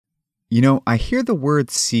I hear the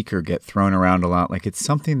word seeker get thrown around a lot like it's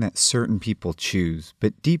something that certain people choose.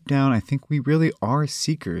 But deep down, I think we really are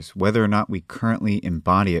seekers, whether or not we currently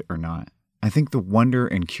embody it or not. I think the wonder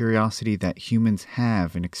and curiosity that humans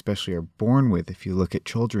have, and especially are born with if you look at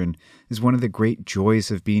children, is one of the great joys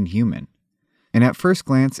of being human. And at first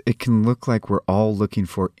glance, it can look like we're all looking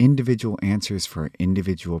for individual answers for our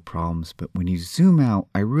individual problems. But when you zoom out,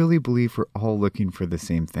 I really believe we're all looking for the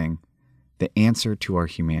same thing, the answer to our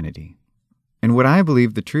humanity. And what I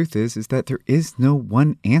believe the truth is that there is no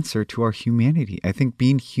one answer to our humanity. I think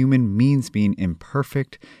being human means being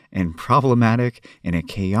imperfect and problematic in a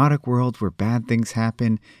chaotic world where bad things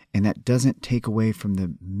happen, and that doesn't take away from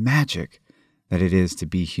the magic that it is to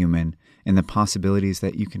be human and the possibilities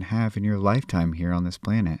that you can have in your lifetime here on this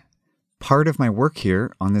planet. Part of my work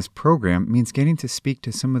here on this program means getting to speak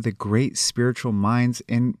to some of the great spiritual minds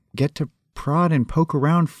and get to prod and poke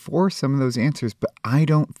around for some of those answers, but I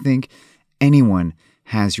don't think anyone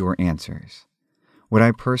has your answers. What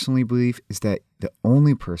I personally believe is that the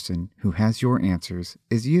only person who has your answers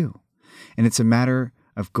is you. And it's a matter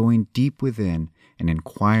of going deep within and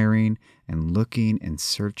inquiring and looking and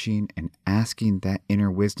searching and asking that inner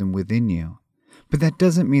wisdom within you. But that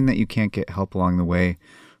doesn't mean that you can't get help along the way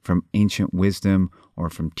from ancient wisdom or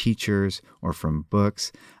from teachers or from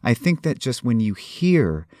books. I think that just when you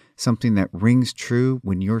hear something that rings true,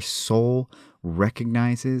 when your soul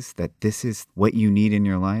recognizes that this is what you need in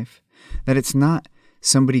your life, that it's not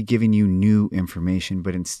somebody giving you new information,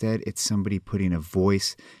 but instead it's somebody putting a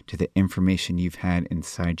voice to the information you've had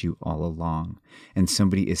inside you all along, and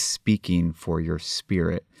somebody is speaking for your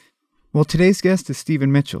spirit. Well, today's guest is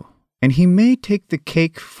Stephen Mitchell, and he may take the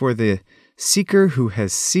cake for the seeker who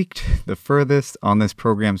has seeked the furthest on this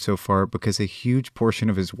program so far, because a huge portion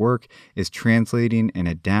of his work is translating and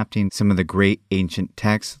adapting some of the great ancient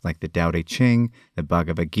texts like the Tao Te Ching, the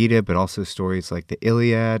Bhagavad Gita, but also stories like the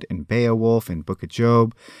Iliad and Beowulf and Book of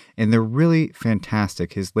Job. And they're really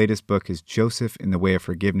fantastic. His latest book is Joseph in the Way of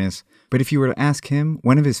Forgiveness. But if you were to ask him,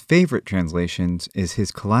 one of his favorite translations is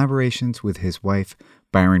his collaborations with his wife,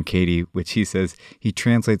 Byron Katie, which he says he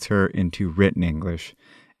translates her into written English.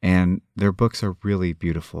 And their books are really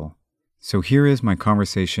beautiful. So here is my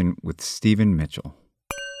conversation with Stephen Mitchell.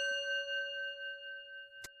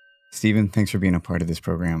 Stephen, thanks for being a part of this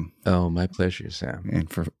program. Oh, my pleasure, Sam. And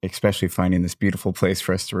for especially finding this beautiful place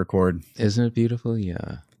for us to record. Isn't it beautiful?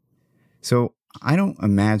 Yeah. So I don't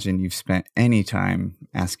imagine you've spent any time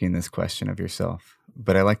asking this question of yourself,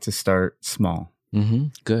 but I like to start small. Mm-hmm.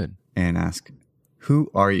 Good. And ask, who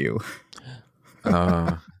are you?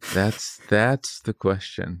 That's the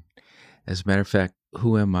question. As a matter of fact,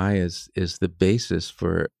 who am I is the basis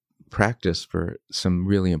for practice for some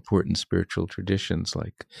really important spiritual traditions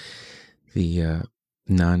like the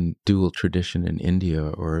non-dual tradition in India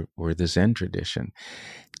or the Zen tradition.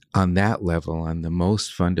 On that level, on the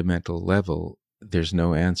most fundamental level, there's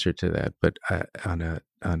no answer to that. But on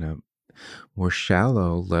a more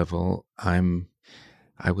shallow level,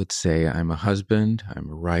 I would say I'm a husband, I'm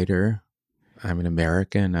a writer, I'm an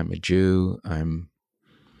American, I'm a Jew, I'm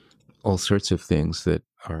all sorts of things that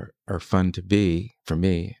are fun to be, for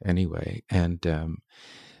me anyway, and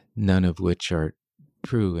none of which are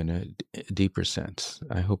true in a deeper sense.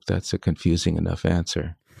 I hope that's a confusing enough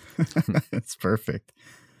answer. That's perfect.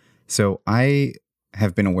 So I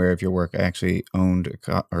have been aware of your work. I actually own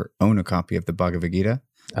a copy of the Bhagavad Gita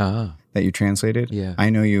that you translated. Yeah.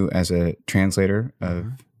 I know you as a translator of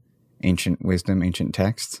ancient wisdom, ancient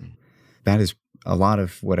texts. That is a lot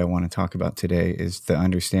of what I want to talk about today, is the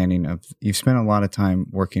understanding of, you've spent a lot of time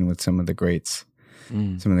working with some of the greats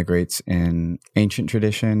in ancient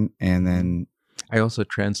tradition. And then I also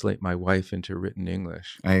translate my wife into written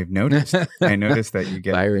English. I've noticed. I noticed that you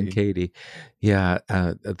get Byron Katie. Yeah,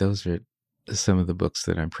 those are some of the books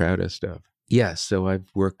that I'm proudest of. Yeah, so I've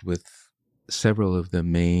worked with several of the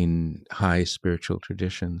main high spiritual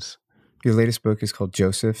traditions. Your latest book is called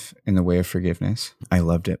Joseph in the Way of Forgiveness. I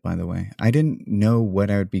loved it, by the way. I didn't know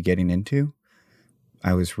what I would be getting into.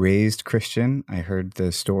 I was raised Christian. I heard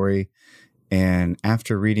the story. And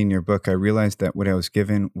after reading your book, I realized that what I was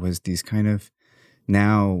given was these kind of,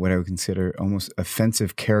 now what I would consider almost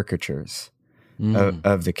offensive caricatures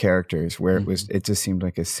of the characters, where it just seemed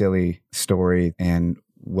like a silly story. And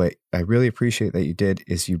what I really appreciate that you did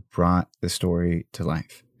is you brought the story to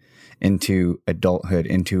life, into adulthood,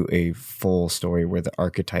 into a full story where the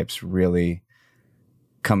archetypes really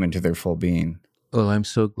come into their full being. Well, I'm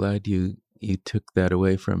so glad you took that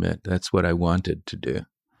away from it. That's what I wanted to do.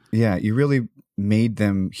 Yeah, you really made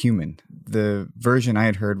them human. The version I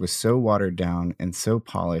had heard was so watered down and so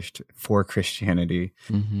polished for Christianity.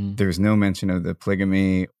 There was no mention of the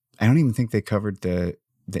polygamy. I don't even think they covered the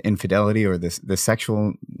infidelity or the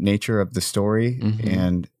sexual nature of the story,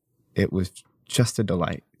 and it was just a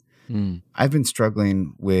delight. I've been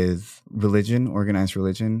struggling with religion, organized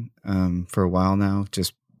religion, for a while now.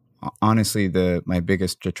 Just honestly, my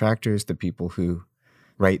biggest detractors, the people who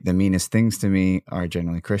write the meanest things to me, are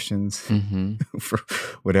generally Christians. For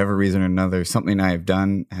whatever reason or another, something I have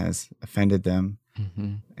done has offended them.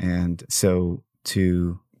 And so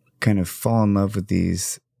to kind of fall in love with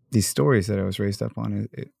these stories that I was raised up on,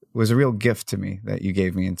 it was a real gift to me that you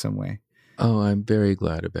gave me in some way. Oh, I'm very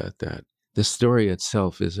glad about that. The story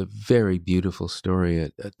itself is a very beautiful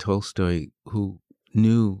story. Tolstoy, who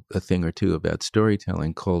knew a thing or two about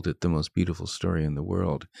storytelling, called it the most beautiful story in the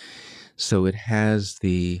world. So it has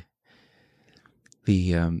the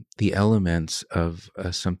elements of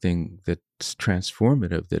something that's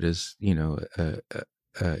transformative. That is,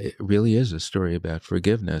 it really is a story about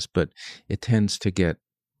forgiveness, but it tends to get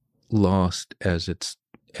lost as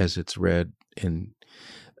it's read in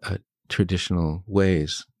traditional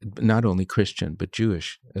ways, not only Christian but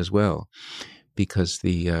Jewish as well, because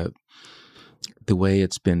the way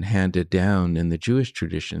it's been handed down in the Jewish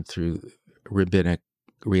tradition through rabbinic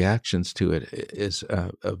reactions to it is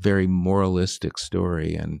a very moralistic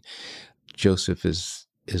story, and Joseph is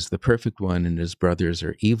the perfect one, and his brothers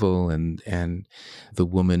are evil, and the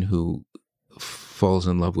woman who falls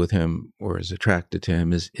in love with him or is attracted to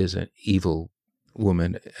him is an evil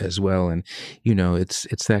woman as well. And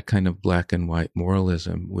it's that kind of black and white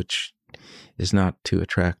moralism which is not too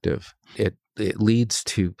attractive. It leads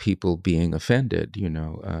to people being offended,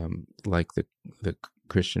 like the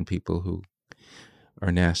Christian people who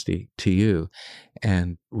are nasty to you.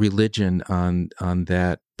 And religion on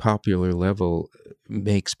that popular level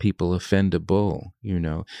makes people offendable,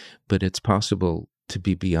 but it's possible to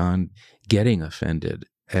be beyond getting offended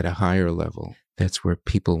at a higher level. That's where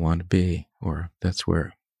people want to be, or that's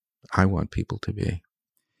where I want people to be.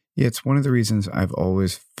 Yeah, it's one of the reasons I've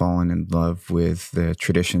always fallen in love with the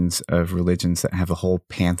traditions of religions that have a whole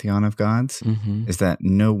pantheon of gods, is that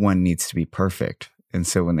no one needs to be perfect. And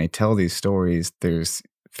so when they tell these stories, there's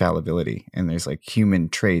fallibility and there's like human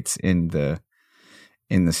traits in the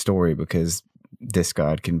story, because this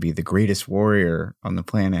god can be the greatest warrior on the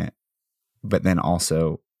planet, but then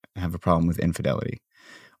also have a problem with infidelity,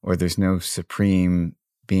 or there's no supreme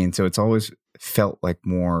being. So it's always felt like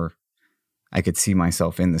more, I could see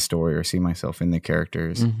myself in the story or see myself in the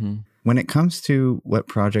characters. When it comes to what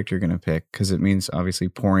project you're going to pick, because it means obviously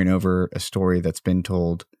poring over a story that's been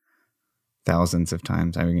told thousands of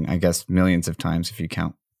times. I mean, I guess millions of times if you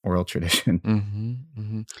count oral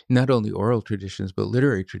tradition. Not only oral traditions, but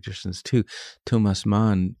literary traditions too. Thomas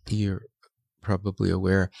Mann, you're probably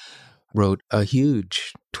aware, wrote a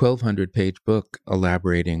huge 1,200-page book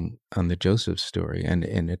elaborating on the Joseph story. And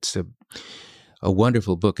it's a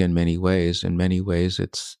wonderful book in many ways. In many ways,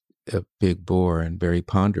 it's a big bore and very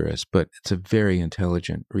ponderous, but it's a very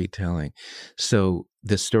intelligent retelling. So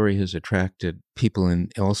the story has attracted people in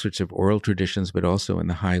all sorts of oral traditions, but also in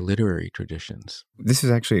the high literary traditions. This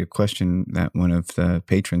is actually a question that one of the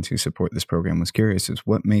patrons who support this program was curious, is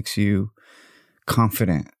what makes you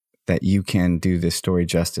confident that you can do this story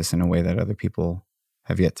justice in a way that other people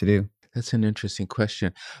have yet to do? That's an interesting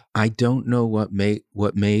question. I don't know what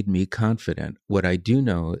made me confident. What I do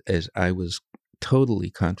know is I was totally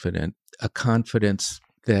confident, a confidence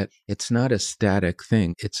that it's not a static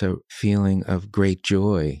thing. It's a feeling of great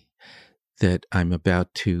joy that I'm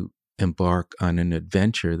about to embark on an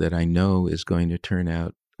adventure that I know is going to turn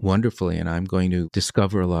out wonderfully, and I'm going to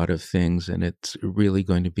discover a lot of things, and it's really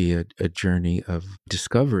going to be a journey of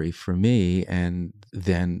discovery for me and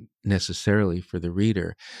then necessarily for the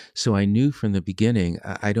reader. So I knew from the beginning,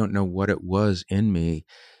 I don't know what it was in me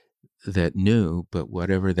that knew, but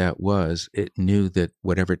whatever that was, it knew that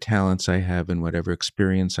whatever talents I have and whatever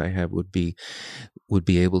experience I have would be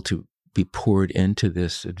able to be poured into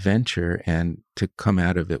this adventure and to come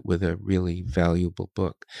out of it with a really valuable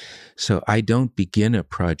book. So I don't begin a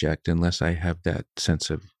project unless I have that sense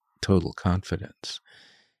of total confidence.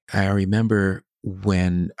 I remember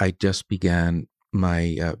when I just began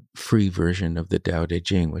my free version of the Tao Te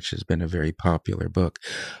Ching, which has been a very popular book,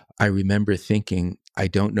 I remember thinking, I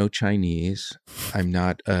don't know Chinese. I'm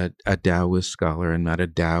not a Taoist scholar. I'm not a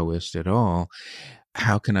Taoist at all.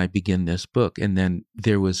 How can I begin this book? And then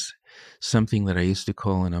there was something that I used to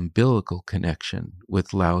call an umbilical connection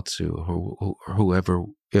with Lao Tzu, or whoever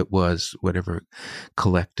it was, whatever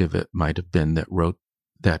collective it might have been that wrote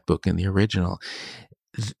that book in the original.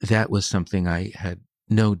 That was something I had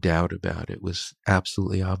no doubt about it. It was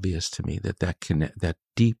absolutely obvious to me that that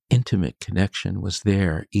deep, intimate connection was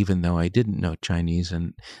there, even though I didn't know Chinese,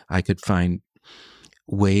 and I could find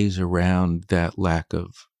ways around that lack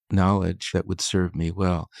of knowledge that would serve me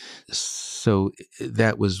well. So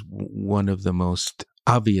that was one of the most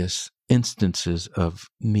obvious instances of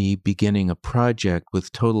me beginning a project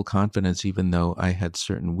with total confidence, even though I had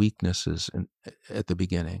certain weaknesses at the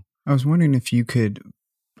beginning. I was wondering if you could,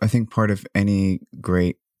 I think part of any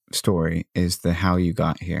great story is the how you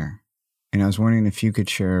got here. And I was wondering if you could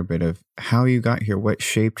share a bit of how you got here, what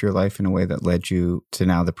shaped your life in a way that led you to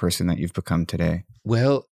now the person that you've become today.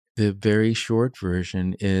 Well, the very short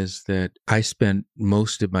version is that I spent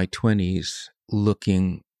most of my 20s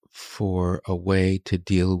looking for a way to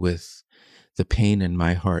deal with the pain in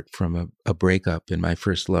my heart from a breakup in my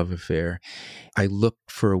first love affair. I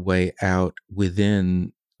looked for a way out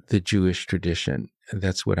within the Jewish tradition.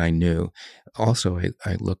 That's what I knew. Also,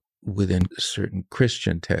 I looked within certain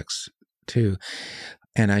Christian texts too.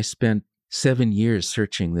 And I spent 7 years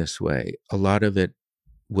searching this way. A lot of it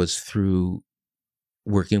was through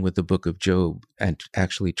working with the book of Job and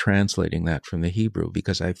actually translating that from the Hebrew,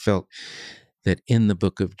 because I felt that in the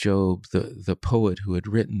book of Job, the poet who had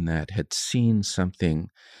written that had seen something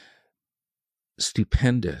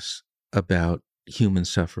stupendous about human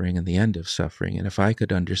suffering and the end of suffering. And if I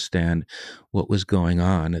could understand what was going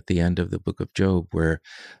on at the end of the book of Job, where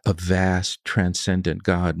a vast, transcendent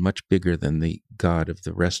God, much bigger than the God of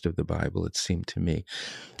the rest of the Bible, it seemed to me,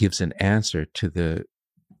 gives an answer to the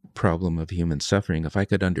problem of human suffering. If I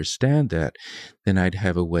could understand that, then I'd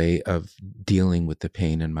have a way of dealing with the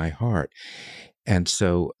pain in my heart. And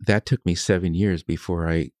so that took me 7 years before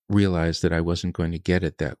I realized that I wasn't going to get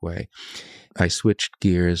it that way. I switched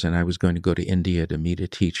gears and I was going to go to India to meet a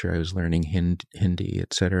teacher. I was learning Hindi,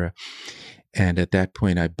 etc. And at that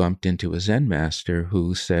point, I bumped into a Zen master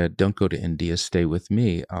who said, "Don't go to India, stay with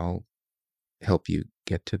me. I'll help you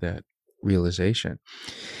get to that realization."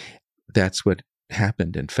 That's what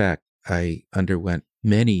happened. In fact, I underwent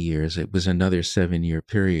many years. It was another 7-year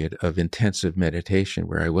period of intensive meditation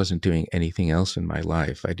where I wasn't doing anything else in my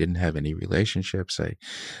life. I didn't have any relationships.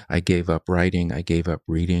 I gave up writing. I gave up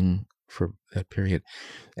reading for that period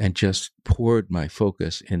and just poured my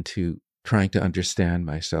focus into trying to understand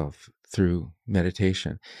myself through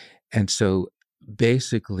meditation. And so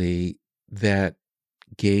basically that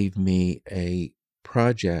gave me a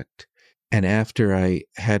project. And after I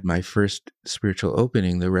had my first spiritual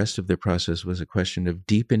opening, the rest of the process was a question of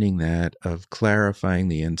deepening that, of clarifying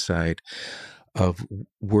the insight, of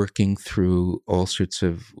working through all sorts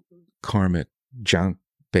of karmic junk,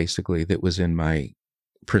 basically, that was in my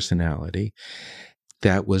personality.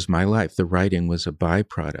 That was my life. The writing was a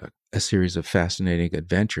byproduct, a series of fascinating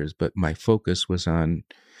adventures, but my focus was on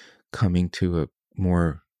coming to a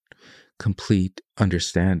more complete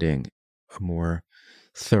understanding, a more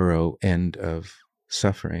thorough end of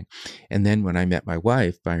suffering. And then when I met my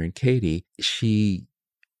wife, Byron Katie, she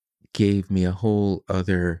gave me a whole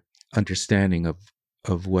other understanding of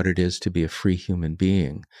what it is to be a free human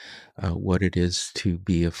being, what it is to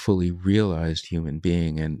be a fully realized human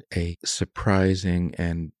being, and a surprising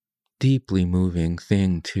and deeply moving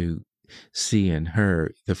thing to see in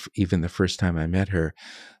her, even the first time I met her,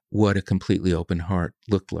 what a completely open heart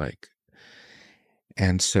looked like.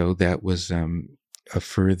 And so that was a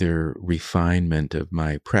further refinement of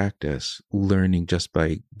my practice, learning just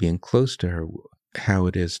by being close to her how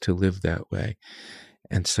it is to live that way.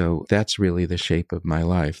 And so that's really the shape of my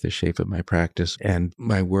life, the shape of my practice. And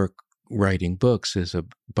my work writing books is a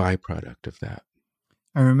byproduct of that.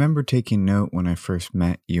 I remember taking note when I first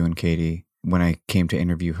met you and Katie, when I came to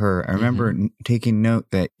interview her. I remember taking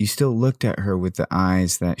note that you still looked at her with the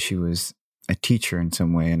eyes that she was a teacher in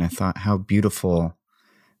some way. And I thought how beautiful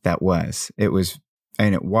that was. It was,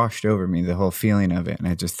 and it washed over me, the whole feeling of it. And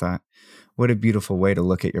I just thought, what a beautiful way to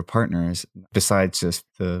look at your partners, besides just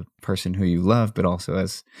the person who you love, but also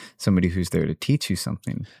as somebody who's there to teach you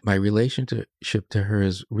something. My relationship to her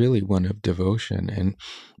is really one of devotion, and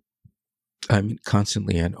I'm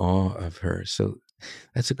constantly in awe of her. So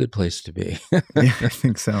that's a good place to be. Yeah, I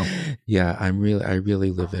think so. Yeah, I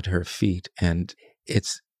really live at her feet, and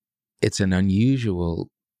it's an unusual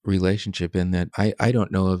relationship in that I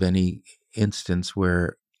don't know of any instance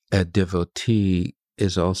where a devotee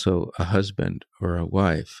is also a husband or a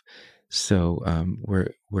wife. So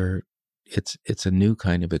where it's a new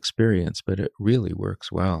kind of experience, but it really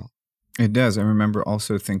works well. It does. I remember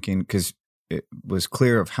also thinking, because it was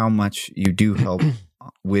clear of how much you do help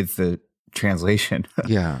with the translation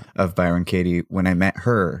of Byron Katie when I met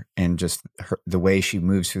her, and just the way she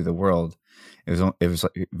moves through the world. it was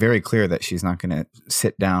like very clear that she's not going to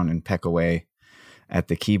sit down and peck away at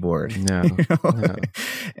the keyboard. No, no.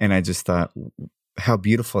 And I just thought how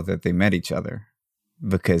beautiful that they met each other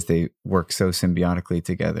because they work so symbiotically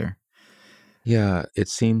together. Yeah, it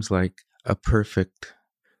seems like a perfect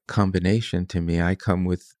combination to me. I come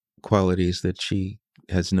with qualities that she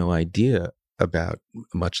has no idea about,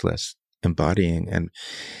 much less embodying,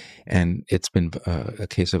 and it's been a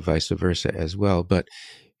case of vice versa as well. But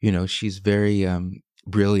she's very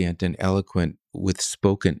brilliant and eloquent with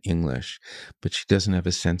spoken English, but she doesn't have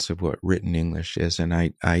a sense of what written English is. And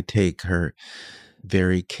I take her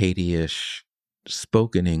very Katie-ish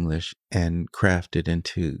spoken English and craft it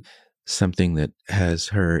into something that has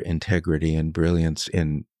her integrity and brilliance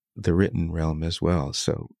in the written realm as well.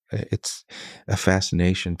 So it's a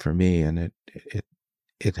fascination for me, and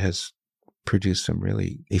it has produced some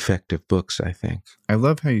really effective books, I think. I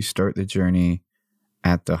love how you start the journey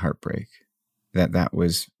at the heartbreak. That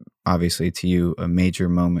was obviously to you a major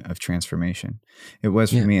moment of transformation. It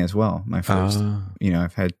was for me as well. My first,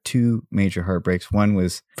 I've had two major heartbreaks. One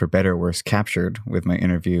was, for better or worse, captured with my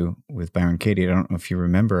interview with Byron Katie. I don't know if you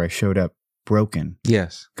remember, I showed up broken.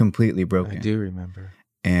 Yes. Completely broken. I do remember.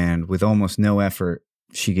 And with almost no effort,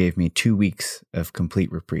 she gave me 2 weeks of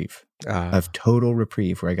complete reprieve, of total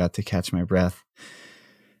reprieve, where I got to catch my breath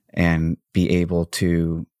and be able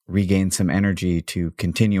to regain some energy to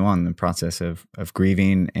continue on the process of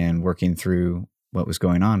grieving and working through what was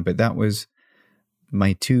going on. But that was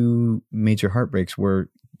my two major heartbreaks, were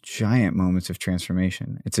giant moments of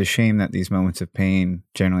transformation. It's a shame that these moments of pain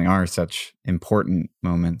generally are such important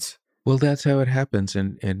moments. Well, that's how it happens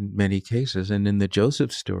in many cases. And in the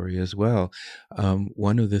Joseph story as well,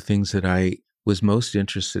 one of the things that I was most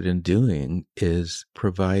interested in doing is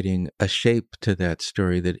providing a shape to that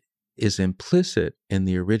story that is implicit in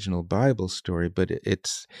the original Bible story, but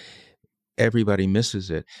everybody misses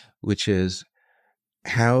it, which is,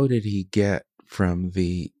 how did he get from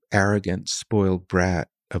the arrogant, spoiled brat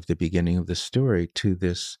of the beginning of the story to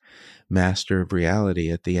this master of reality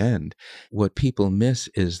at the end? What people miss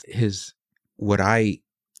is what I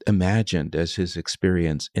imagined as his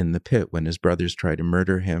experience in the pit when his brothers try to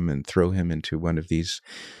murder him and throw him into one of these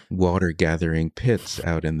water gathering pits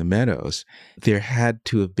out in the meadows. There had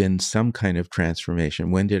to have been some kind of transformation.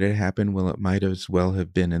 When did it happen? Well, it might as well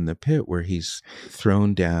have been in the pit, where he's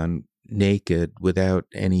thrown down naked without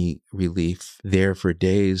any relief there for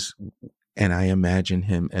days. And I imagine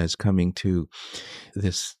him as coming to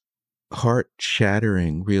this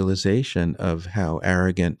heart-shattering realization of how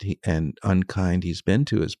arrogant and unkind he's been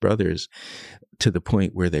to his brothers, to the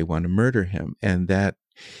point where they want to murder him. And that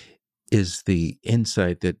is the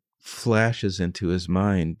insight that flashes into his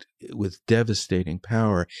mind with devastating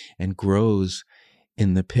power and grows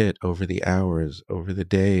in the pit over the hours, over the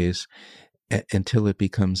days, until it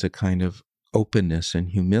becomes a kind of openness and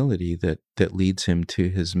humility that leads him to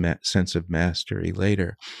his sense of mastery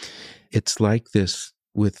later. It's like this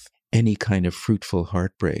with any kind of fruitful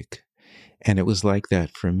heartbreak. And it was like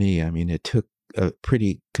that for me. I mean, it took a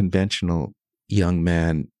pretty conventional young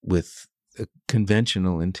man with a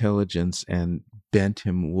conventional intelligence and bent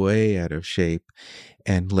him way out of shape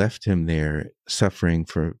and left him there suffering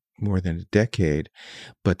for more than a decade,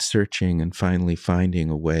 but searching and finally finding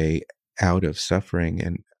a way out of suffering.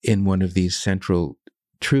 And in one of these central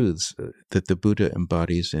truths that the Buddha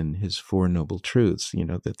embodies in his Four Noble Truths,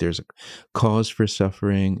 that there's a cause for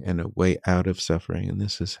suffering and a way out of suffering, and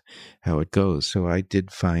this is how it goes. So I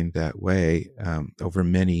did find that way over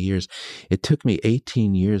many years. It took me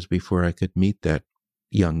 18 years before I could meet that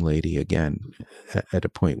young lady again, at a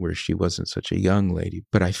point where she wasn't such a young lady.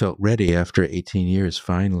 But I felt ready after 18 years,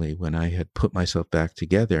 finally, when I had put myself back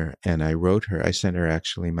together, and I wrote her. I sent her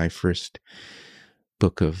actually my first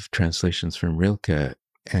book of translations from Rilke,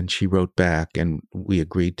 and she wrote back, and we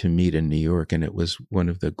agreed to meet in New York. And it was one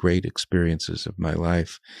of the great experiences of my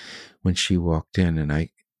life when she walked in,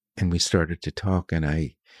 and we started to talk, and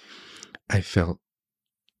I felt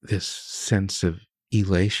this sense of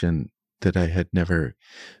elation that I had never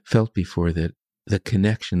felt before, that the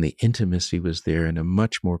connection, the intimacy was there in a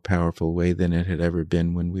much more powerful way than it had ever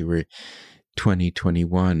been when we were 20,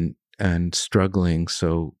 21 and struggling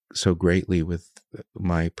so greatly with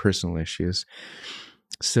my personal issues.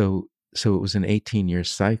 So it was an 18-year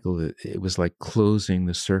cycle. It was like closing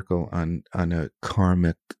the circle on a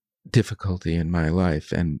karmic difficulty in my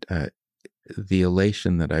life. And the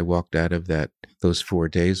elation that I walked out of those 4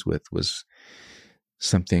 days with was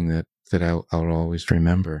something that I'll always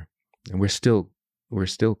remember. And we're still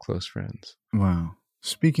close friends. Wow.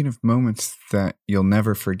 Speaking of moments that you'll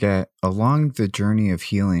never forget, along the journey of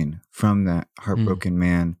healing from that heartbroken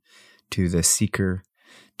man to the seeker,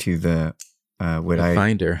 to the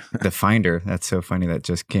finder. The finder. That's so funny. That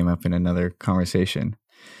just came up in another conversation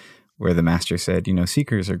where the master said,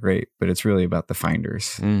 seekers are great, but it's really about the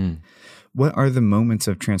finders. What are the moments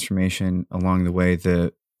of transformation along the way,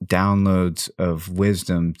 the downloads of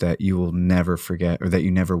wisdom that you will never forget or that you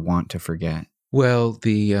never want to forget? Well,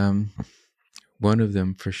 the one of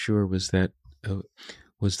them for sure was that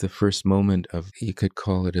was the first moment of, you could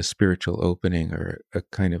call it a spiritual opening or a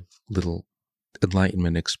kind of little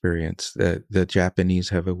enlightenment experience. The Japanese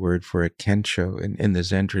have a word for it, kensho. In the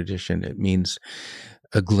Zen tradition, it means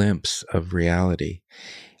a glimpse of reality.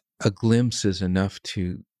 A glimpse is enough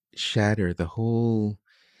to shatter the whole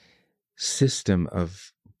system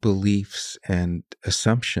of beliefs and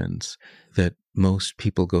assumptions that most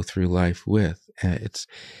people go through life with. It's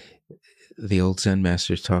the old Zen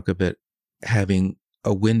masters talk about having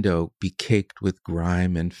a window be caked with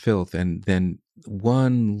grime and filth, and then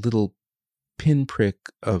one little pinprick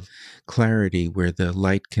of clarity where the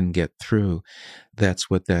light can get through. That's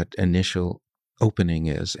what that initial opening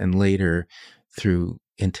is. And later, through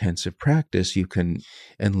intensive practice, you can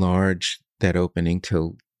enlarge that opening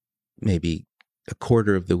till maybe a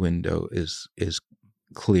quarter of the window is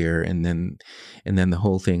clear, and then the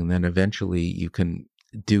whole thing. And then eventually you can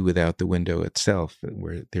do without the window itself,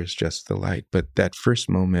 where there's just the light. But that first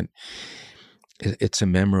moment, it's a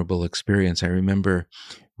memorable experience. I remember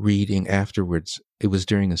reading afterwards, it was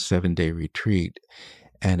during a 7-day retreat,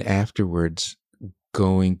 and afterwards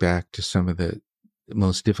going back to some of the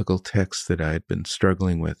most difficult texts that I had been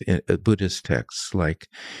struggling with, Buddhist texts like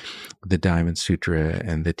the Diamond Sutra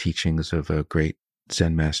and the teachings of a great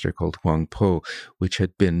Zen master called Huang Po, which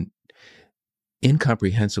had been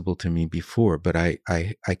incomprehensible to me before, but I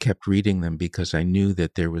kept reading them because I knew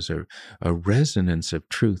that there was a resonance of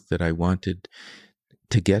truth that I wanted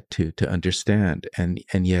to get to understand, and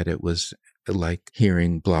yet it was like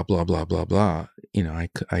hearing blah blah blah blah blah.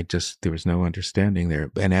 I just, there was no understanding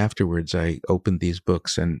there. And afterwards, I opened these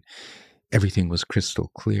books, and everything was crystal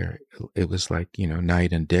clear. It was like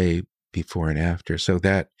night and day, before and after. So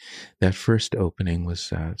that first opening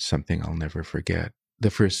was something I'll never forget. The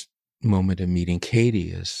first moment of meeting Katie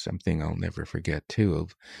is something I'll never forget too,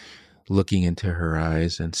 of looking into her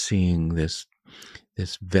eyes and seeing this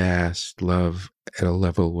vast love at a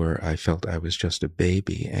level where I felt I was just a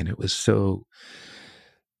baby. And it was so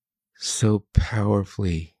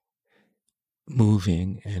powerfully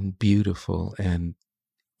moving and beautiful and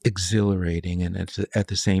exhilarating. And at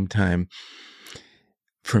the same time,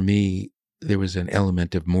 for me, there was an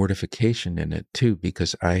element of mortification in it too,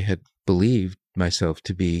 because I had believed myself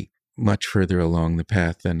to be much further along the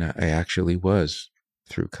path than I actually was,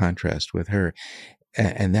 through contrast with her.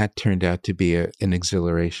 And that turned out to be an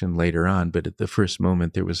exhilaration later on. But at the first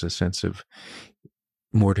moment, there was a sense of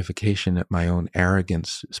mortification at my own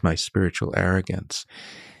arrogance, my spiritual arrogance.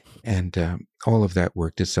 And all of that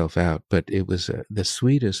worked itself out. But it was the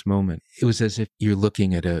sweetest moment. It was as if you're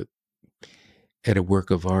looking at a work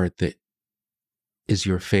of art that is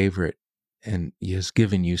your favorite and has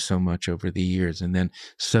given you so much over the years, and then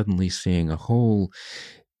suddenly seeing a whole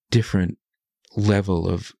different level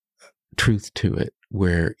of truth to it,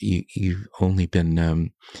 where you've only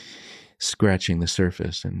been scratching the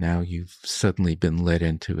surface, and now you've suddenly been led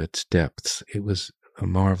into its depths. It was a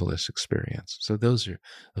marvelous experience. So those are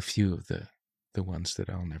a few of the ones that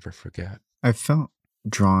I'll never forget. I felt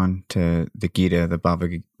drawn to the Gita, the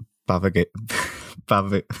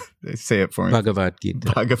say it for me. Bhagavad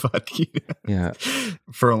Gita. Bhagavad Gita. Yeah.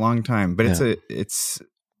 For a long time. But it's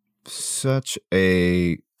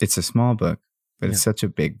a small book, but it's such a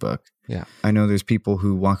big book. Yeah. I know there's people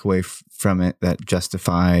who walk away from it that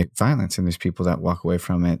justify violence, and there's people that walk away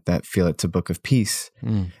from it that feel it's a book of peace.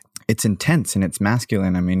 It's intense and it's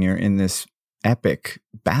masculine. I mean, you're in this epic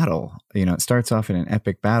battle. It starts off in an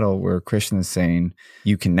epic battle where Krishna is saying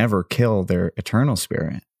you can never kill their eternal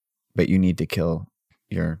spirit, but you need to kill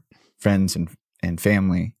your friends and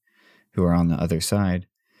family who are on the other side.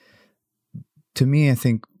 To me, I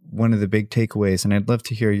think one of the big takeaways, and I'd love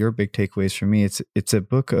to hear your big takeaways from me, it's a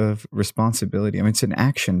book of responsibility. I mean, it's an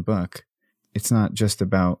action book. It's not just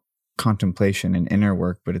about contemplation and inner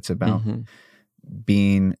work, but it's about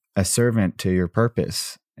being a servant to your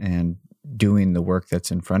purpose and doing the work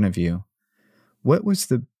that's in front of you. What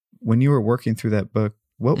was when you were working through that book,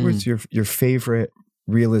 what was your favorite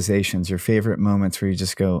realizations, your favorite moments where you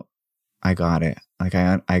just go, I got it. Like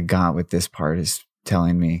I got what this part is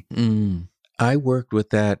telling me. I worked with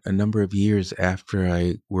that a number of years after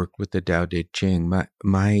I worked with the Tao Te Ching.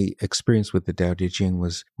 My experience with the Tao Te Ching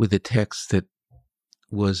was with a text that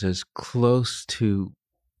was as close to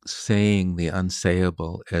saying the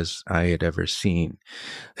unsayable as I had ever seen,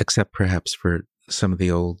 except perhaps for some of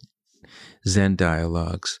the old Zen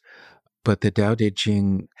dialogues. But the Tao Te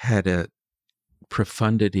Ching had a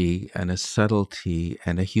profundity and a subtlety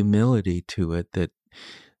and a humility to it that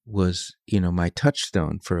was, my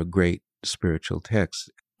touchstone for a great spiritual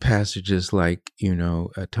text. Passages like,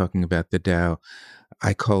 talking about the Tao,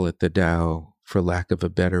 I call it the Tao for lack of a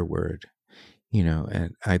better word,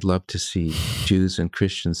 and I'd love to see Jews and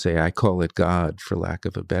Christians say, I call it God for lack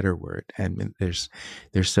of a better word. And there's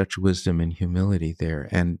such wisdom and humility there,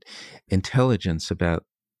 and intelligence about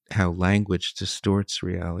how language distorts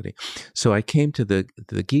reality. So I came to the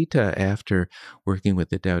Gita after working with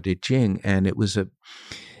the Tao Te Ching, and it was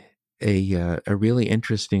a really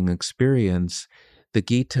interesting experience. The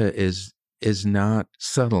Gita is not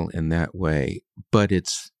subtle in that way, but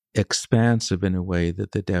it's expansive in a way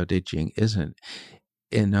that the Tao Te Ching isn't.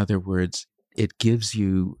 In other words, it gives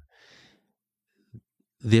you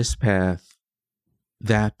this path,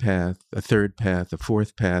 that path, a third path, a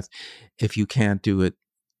fourth path. If you can't do it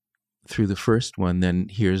through the first one, then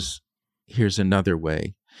here's another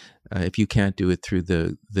way. If you can't do it through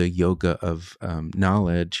the yoga of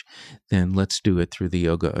knowledge, then let's do it through the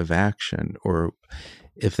yoga of action. Or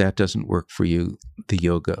if that doesn't work for you, the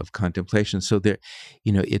yoga of contemplation. So there,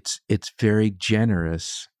 it's very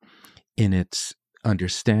generous in its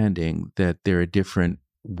understanding that there are different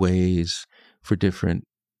ways for different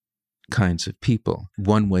kinds of people.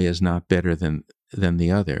 One way is not better than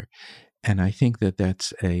the other. And I think that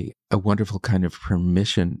that's a wonderful kind of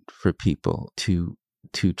permission for people to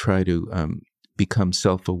try to become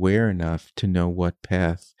self-aware enough to know what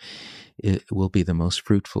path it will be the most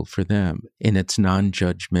fruitful for them. In its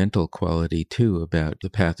non-judgmental quality, too, about the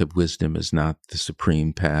path of wisdom is not the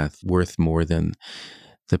supreme path, worth more than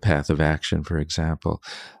the path of action, for example.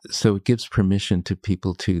 So it gives permission to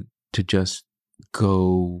people to just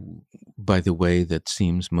go by the way that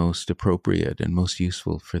seems most appropriate and most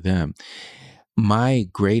useful for them. My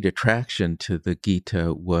great attraction to the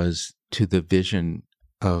Gita was to the vision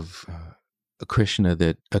of Krishna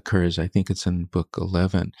that occurs, I think it's in book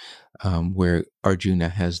 11, where Arjuna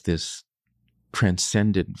has this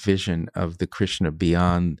transcendent vision of the Krishna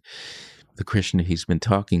beyond the Krishna he's been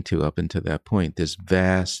talking to up until that point, this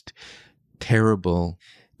vast, terrible,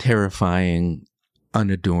 terrifying,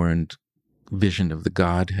 unadorned vision of the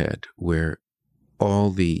Godhead, where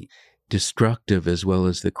all the destructive as well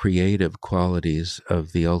as the creative qualities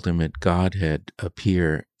of the ultimate Godhead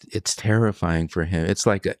appear. It's terrifying for him. It's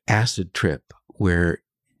like an acid trip where,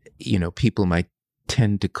 people might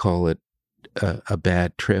tend to call it a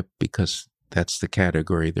bad trip because that's the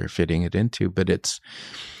category they're fitting it into. But it's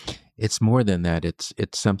more than that.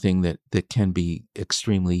 It's something that can be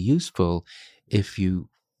extremely useful if you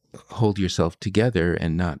hold yourself together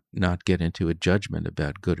and not get into a judgment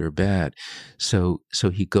about good or bad. So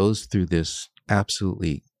he goes through this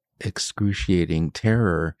absolutely excruciating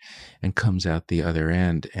terror and comes out the other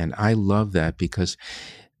end. And I love that because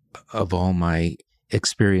of all my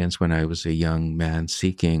experience when I was a young man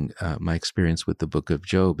seeking my experience with the book of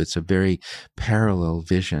Job. It's a very parallel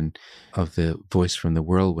vision of the voice from the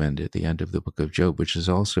whirlwind at the end of the book of Job, which is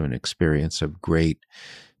also an experience of great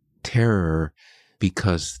terror,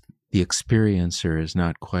 because the experiencer is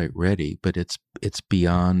not quite ready, but it's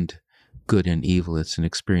beyond good and evil. It's an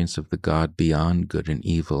experience of the God beyond good and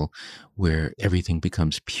evil, where everything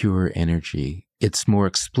becomes pure energy. It's more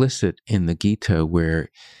explicit in the Gita, where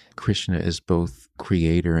Krishna is both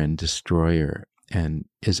creator and destroyer and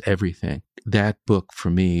is everything. That book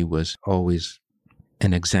for me was always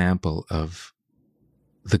an example of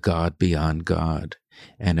the God beyond God,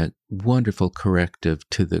 and a wonderful corrective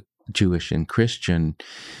to the Jewish and Christian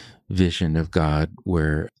vision of God,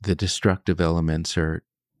 where the destructive elements are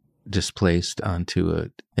displaced onto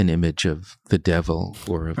an image of the devil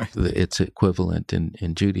or of its equivalent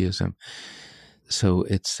in Judaism. So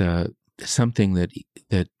it's something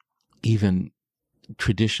that even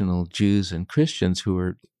traditional Jews and Christians who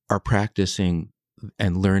are practicing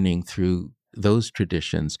and learning through those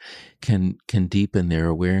traditions can deepen their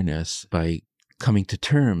awareness by coming to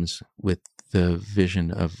terms with the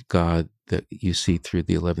vision of God that you see through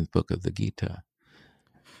the 11th book of the Gita.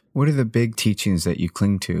 What are the big teachings that you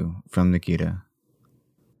cling to from the Gita?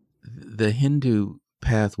 The Hindu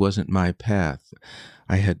path wasn't my path.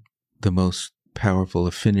 I had the most powerful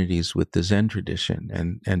affinities with the Zen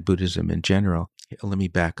tradition and Buddhism in general. Let me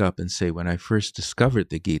back up and say, when I first discovered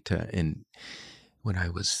the Gita when I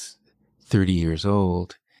was 30 years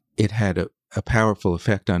old, it had a powerful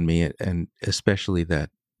effect on me, and especially that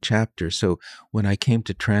chapter. So when I came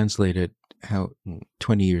to translate it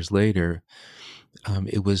 20 years later,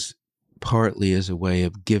 It was partly as a way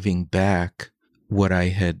of giving back what I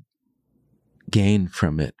had gained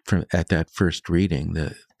from it from at that first reading,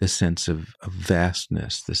 the sense of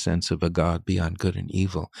vastness, the sense of a God beyond good and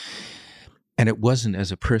evil. And it wasn't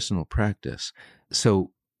as a personal practice.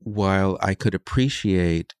 So while I could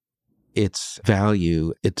appreciate its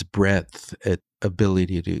value, its breadth, its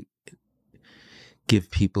ability to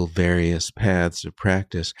give people various paths of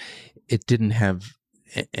practice, it didn't have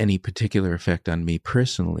any particular effect on me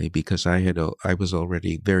personally, because I was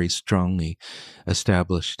already very strongly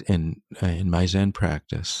established in my Zen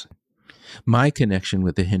practice. My connection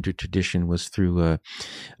with the Hindu tradition was through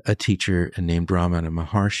a teacher named Ramana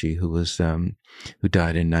Maharshi, who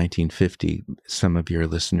died in 1950. Some of your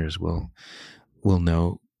listeners will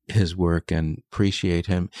know his work and appreciate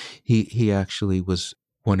him. He actually was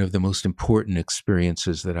one of the most important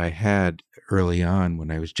experiences that I had early on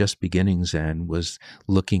when I was just beginning Zen, was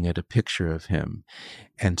looking at a picture of him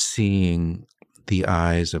and seeing the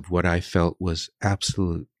eyes of what I felt was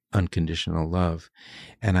absolute unconditional love.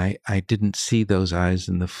 And I didn't see those eyes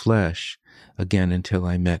in the flesh again until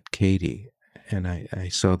I met Katie. And I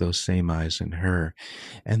saw those same eyes in her.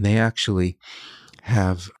 And they actually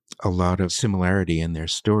have a lot of similarity in their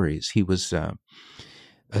stories. He was a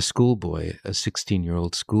schoolboy, a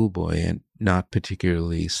 16-year-old schoolboy, and not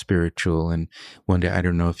particularly spiritual. And one day, I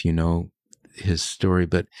don't know if you know his story,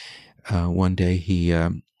 but one day he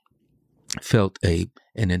felt an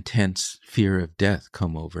intense fear of death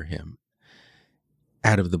come over him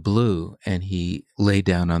out of the blue, and he lay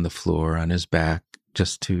down on the floor on his back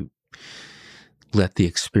just to let the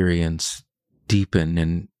experience deepen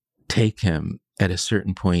and take him. At a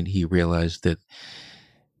certain point, he realized that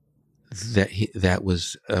that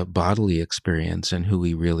was a bodily experience, and who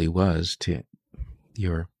he really was, to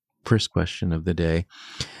your first question of the day,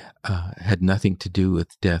 had nothing to do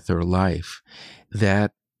with death or life.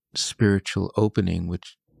 That spiritual opening,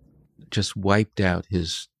 which just wiped out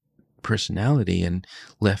his personality and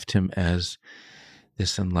left him as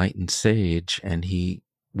this enlightened sage, and he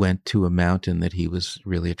went to a mountain that he was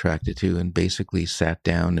really attracted to and basically sat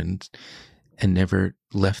down and never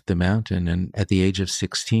left the mountain. And at the age of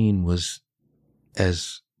 16 was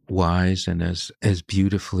as wise and as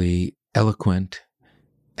beautifully eloquent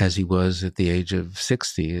as he was at the age of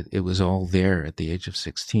 60. It was all there at the age of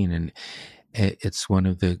 16. And it's one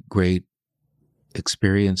of the great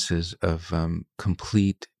experiences of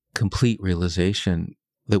complete realization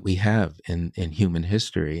that we have in human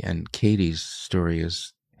history. And Katie's story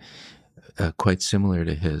is quite similar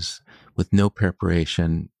to his, with no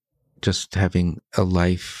preparation, just having a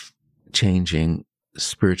life-changing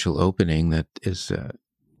spiritual opening that is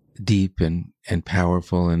deep and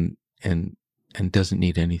powerful and doesn't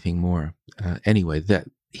need anything more. Anyway, that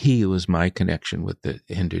he was my connection with the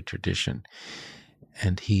Hindu tradition,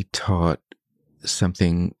 and he taught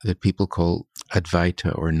something that people call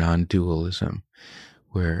Advaita, or non-dualism,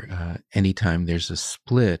 where anytime there's a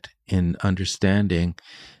split in understanding,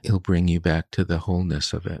 he'll bring you back to the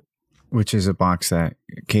wholeness of it. Which is a box that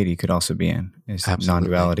Katie could also be in, is Absolutely.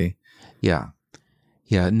 Non-duality. Yeah.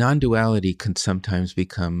 Non-duality can sometimes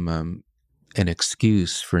become an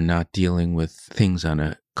excuse for not dealing with things on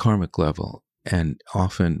a karmic level. And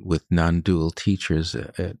often with non-dual teachers,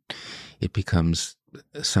 it becomes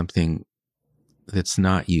something that's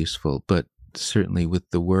not useful. But certainly with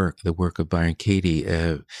the work of Byron Katie,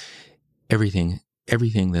 everything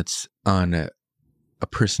that's on a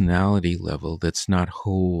personality level that's not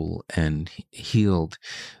whole and healed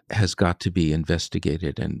has got to be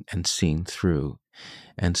investigated and seen through.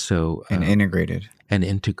 And so... and integrated.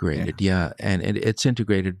 Yeah. And it's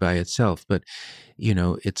integrated by itself, but,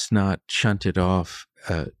 it's not shunted off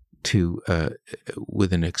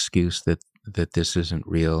with an excuse that this isn't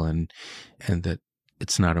real and that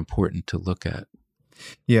it's not important to look at.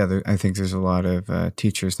 Yeah, I think there's a lot of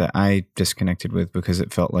teachers that I disconnected with because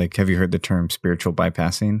it felt like, have you heard the term spiritual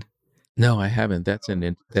bypassing? No, I haven't. That's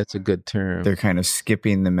a good term. They're kind of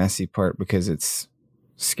skipping the messy part because it's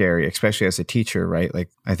scary, especially as a teacher, right? Like,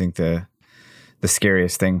 I think the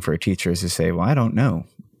scariest thing for a teacher is to say, well, I don't know,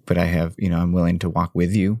 but I have, I'm willing to walk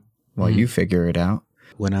with you while you figure it out.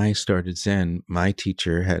 When I started Zen, my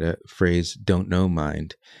teacher had a phrase, "Don't know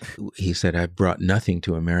mind." He said, "I've brought nothing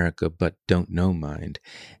to America but don't know mind."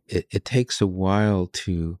 It takes a while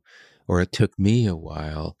it took me a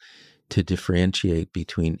while to differentiate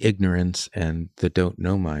between ignorance and the don't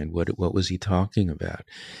know mind. What was he talking about?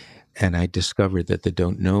 And I discovered that the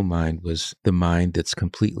don't know mind was the mind that's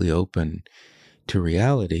completely open to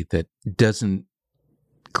reality, that doesn't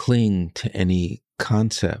cling to any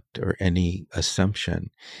concept or any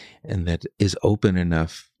assumption, and that is open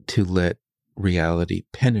enough to let reality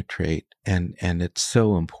penetrate. And it's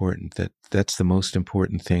so important that's the most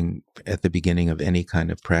important thing at the beginning of any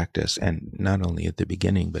kind of practice, and not only at the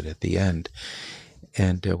beginning, but at the end.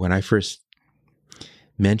 And when I first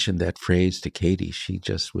mentioned that phrase to Katie, she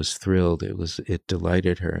just was thrilled. It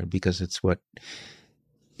delighted her because it's what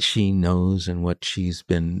she knows and what she's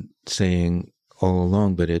been saying all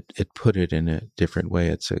along, but it put it in a different way.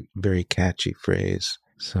 It's a very catchy phrase.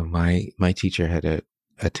 So my teacher had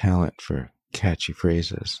a talent for catchy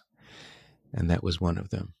phrases, and that was one of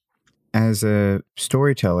them. As a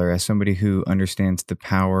storyteller, as somebody who understands the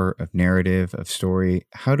power of narrative, of story,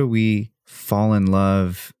 how do we fall in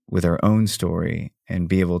love with our own story and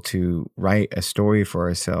be able to write a story for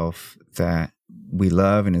ourselves that we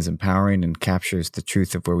love and is empowering and captures the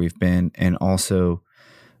truth of where we've been, and also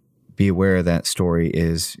be aware that story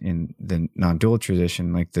is, in the non-dual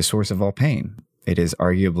tradition, like the source of all pain? It is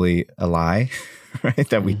arguably a lie, right,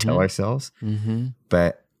 that we tell ourselves. Mm-hmm.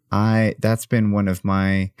 But that's been one of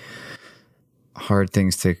my hard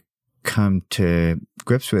things to come to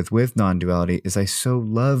grips with non-duality, is I so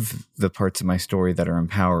love the parts of my story that are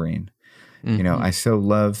empowering. Mm-hmm. You know, I so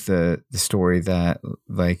love the story that,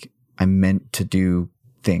 like, I'm meant to do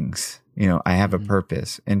things. You know, I have a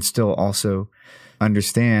purpose, and still also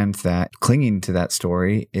understand that clinging to that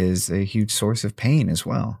story is a huge source of pain as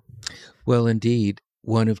well. Well, indeed,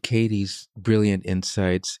 one of Katie's brilliant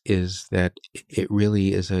insights is that it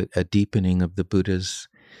really is a deepening of the Buddha's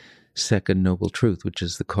second noble truth, which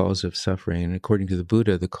is the cause of suffering. And according to the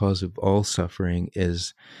Buddha, the cause of all suffering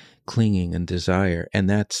is clinging and desire. And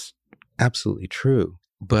that's absolutely true.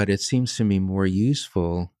 But it seems to me more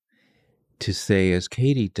useful to say, as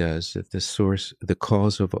Katie does, that the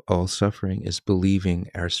cause of all suffering is believing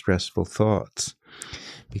our stressful thoughts,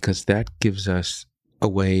 because that gives us a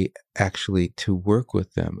way actually to work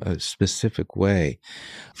with them, a specific way.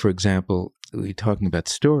 For example, we're talking about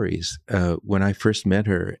stories. When I first met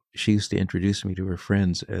her, she used to introduce me to her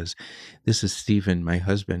friends as, "This is Stephen, my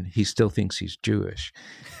husband. He still thinks he's Jewish."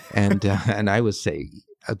 And I would say,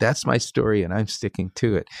 "That's my story, and I'm sticking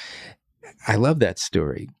to it." I love that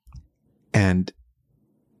story. And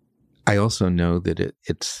I also know that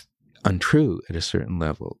it's untrue at a certain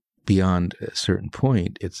level. Beyond a certain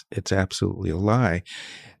point, it's absolutely a lie.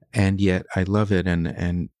 And yet I love it,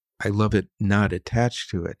 and I love it not attached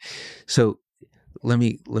to it. So let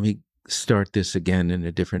me start this again in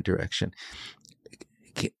a different direction.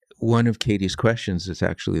 One of Katie's questions is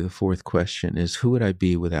actually the fourth question, is who would I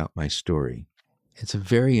be without my story? It's a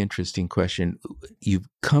very interesting question. You've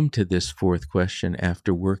come to this fourth question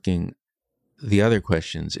after working the other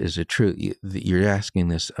questions. Is it true? You're asking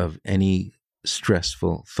this of any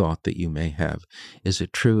stressful thought that you may have. Is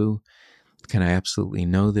it true? Can I absolutely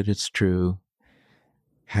know that it's true?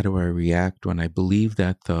 How do I react when I believe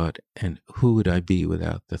that thought? And who would I be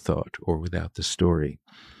without the thought or without the story?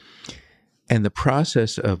 And the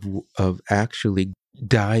process of actually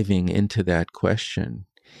diving into that question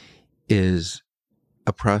is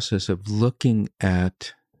a process of looking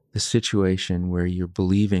at the situation where you're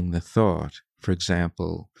believing the thought. For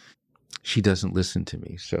example, she doesn't listen to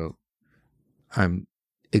me. So I'm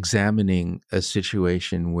examining a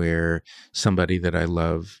situation where somebody that I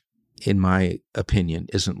love, in my opinion,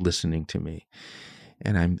 isn't listening to me.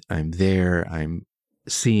 And I'm there, I'm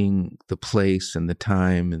seeing the place and the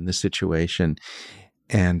time and the situation,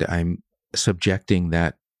 and I'm subjecting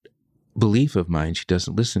that belief of mine, she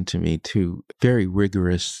doesn't listen to me, to very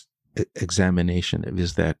rigorous examination of,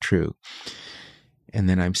 is that true? And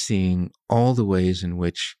then I'm seeing all the ways in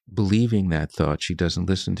which believing that thought, she doesn't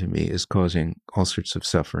listen to me, is causing all sorts of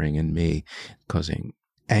suffering in me, causing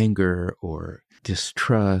anger or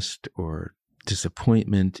distrust or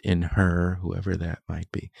disappointment in her, whoever that might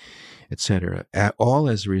be, etc. All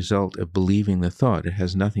as a result of believing the thought. It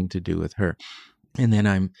has nothing to do with her. And then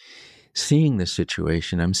I'm seeing the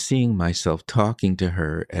situation. I'm seeing myself talking to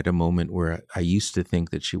her at a moment where I used to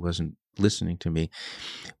think that she wasn't listening to me,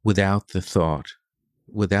 without the thought,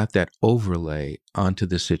 without that overlay onto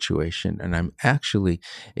the situation. And I'm actually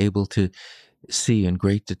able to see in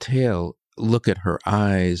great detail, look at her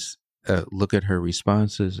eyes, look at her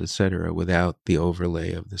responses, etc., without the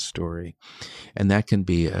overlay of the story. And that can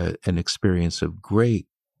be an experience of great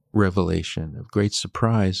revelation, of great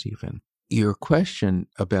surprise even. Your question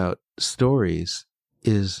about stories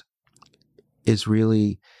is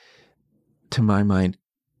really, to my mind,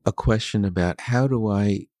 a question about how do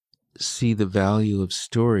I see the value of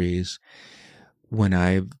stories when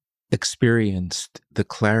I've experienced the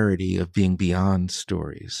clarity of being beyond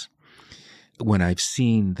stories, when I've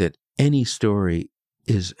seen that any story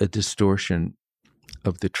is a distortion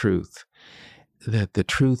of the truth, that the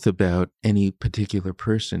truth about any particular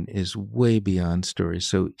person is way beyond stories.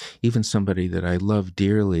 So even somebody that I love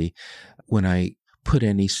dearly, when I put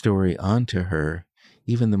any story onto her,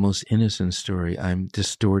 even the most innocent story, I'm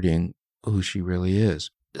distorting who she really is.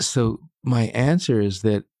 So my answer is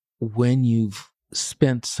that when you've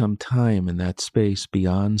spent some time in that space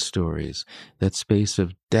beyond stories, that space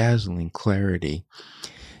of dazzling clarity,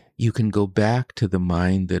 you can go back to the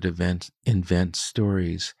mind that invents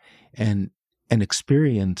stories and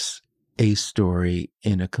experience a story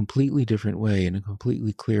in a completely different way, in a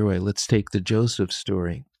completely clear way. Let's take the Joseph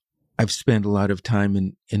story. I've spent a lot of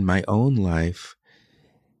time in my own life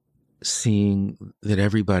seeing that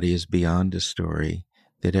everybody is beyond a story,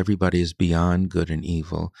 that everybody is beyond good and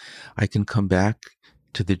evil. I can come back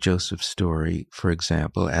to the Joseph story, for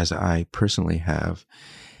example, as I personally have,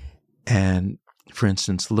 and, for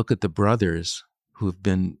instance, look at the brothers who have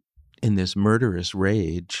been in this murderous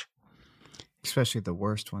rage. Especially the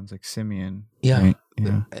worst ones, like Simeon. Yeah. Right?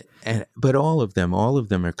 Yeah. But all of them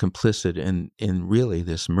are complicit in really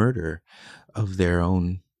this murder of their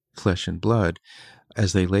own flesh and blood,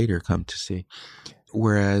 as they later come to see.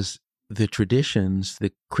 Whereas the traditions,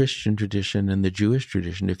 the Christian tradition and the Jewish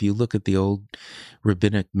tradition, if you look at the old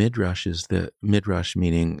rabbinic midrashes, the midrash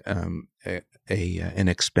meaning an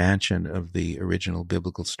expansion of the original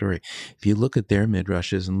biblical story, if you look at their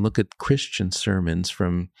midrashes and look at Christian sermons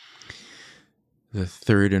from the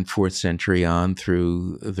 3rd and 4th century on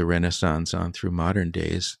through the Renaissance, on through modern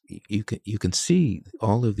days, you can see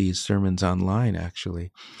all of these sermons online,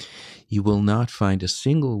 actually. You will not find a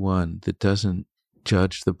single one that doesn't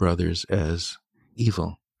judge the brothers as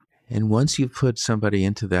evil. And once you put somebody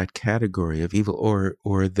into that category of evil,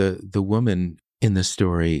 or the woman in the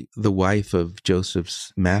story, the wife of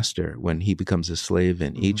Joseph's master, when he becomes a slave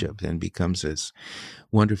in Egypt and becomes this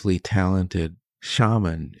wonderfully talented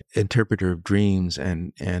shaman, interpreter of dreams,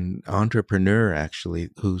 and entrepreneur, actually,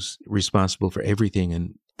 who's responsible for everything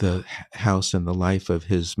in the house and the life of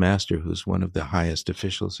his master, who's one of the highest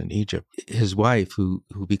officials in Egypt. His wife, who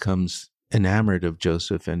becomes enamored of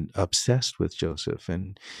Joseph and obsessed with Joseph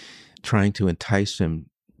and trying to entice him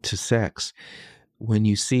to sex. When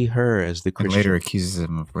you see her as the Christian... And later accuses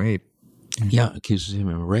him of rape. Yeah, accuses him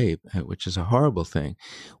of rape, which is a horrible thing.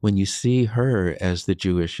 When you see her as the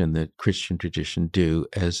Jewish and the Christian tradition do,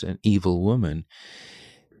 as an evil woman,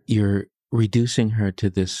 you're reducing her to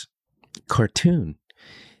this cartoon,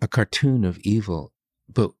 a cartoon of evil.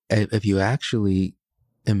 But if you actually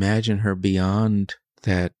imagine her beyond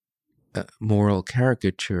that moral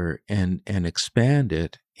caricature and expand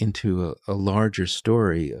it into a larger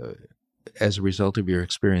story, as a result of your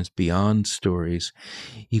experience beyond stories,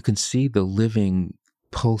 you can see the living,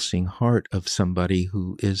 pulsing heart of somebody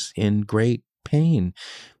who is in great pain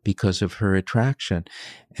because of her attraction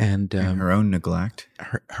and her own neglect.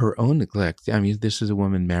 Her own neglect. I mean, this is a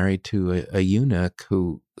woman married to a eunuch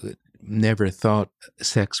who never thought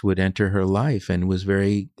sex would enter her life and was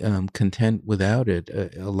very content without it.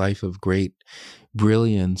 A life of great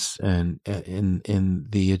brilliance and in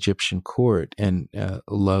the Egyptian court, and a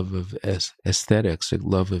love of aesthetics, a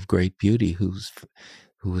love of great beauty, who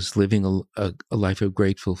was living a life of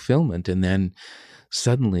great fulfillment. And then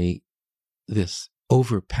suddenly this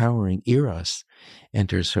overpowering eros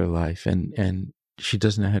enters her life, and she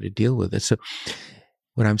doesn't know how to deal with it. So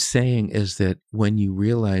what I'm saying is that when you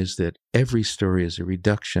realize that every story is a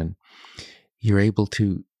reduction, you're able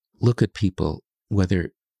to look at people,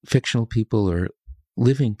 whether fictional people or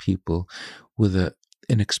living people, with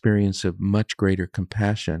an experience of much greater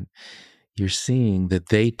compassion. You're seeing that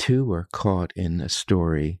they too are caught in a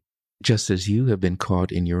story, just as you have been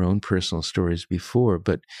caught in your own personal stories before.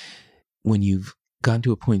 But when you've gone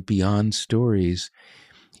to a point beyond stories,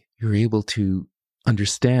 you're able to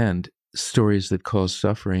understand stories that cause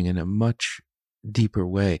suffering in a much deeper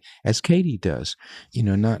way, as Katie does. You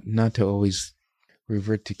know, not to always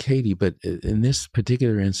revert to Katie, but in this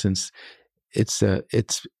particular instance, it's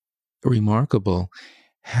remarkable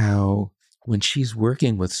how when she's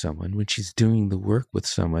working with someone, when she's doing the work with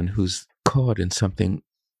someone who's caught in something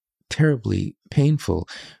terribly painful,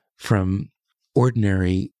 from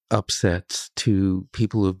ordinary upsets to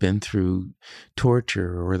people who have been through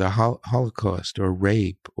torture or the Holocaust or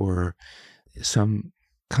rape or some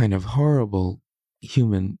kind of horrible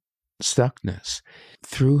human stuckness.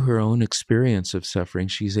 Through her own experience of suffering,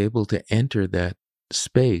 she's able to enter that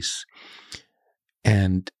space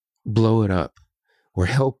and blow it up, or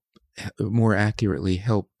help, more accurately,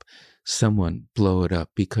 help someone blow it up,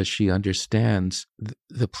 because she understands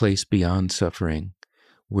the place beyond suffering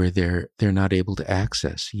where they're not able to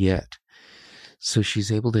access yet. So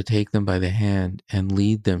she's able to take them by the hand and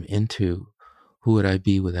lead them into who would I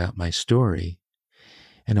be without my story?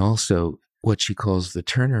 And also what she calls the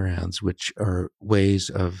turnarounds, which are ways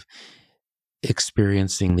of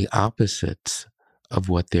experiencing the opposites of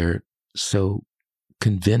what they're so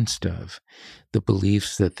convinced of, the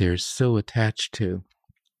beliefs that they're so attached to.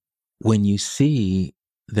 When you see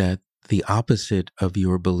that the opposite of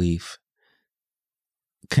your belief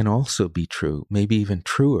can also be true, maybe even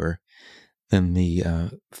truer than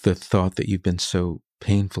the thought that you've been so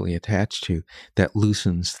painfully attached to, that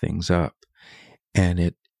loosens things up, and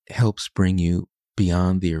it helps bring you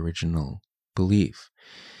beyond the original belief.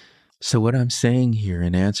 So what I'm saying here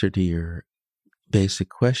in answer to your basic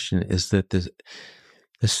question is that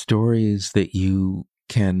the stories that you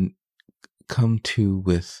can come to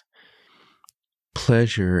with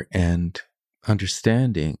pleasure and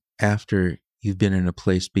understanding after you've been in a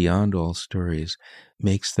place beyond all stories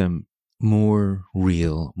makes them more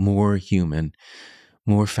real, more human,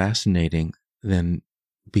 more fascinating than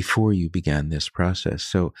before you began this process.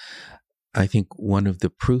 So I think one of the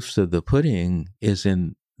proofs of the pudding is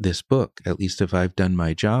in this book, at least if I've done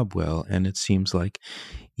my job well, and it seems like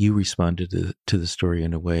you responded to the story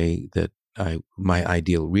in a way that my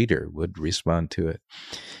ideal reader would respond to it.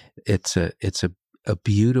 It's a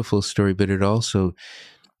beautiful story, but it also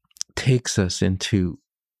takes us into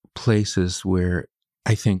places where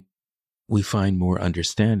I think we find more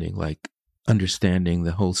understanding, like understanding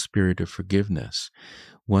the whole spirit of forgiveness.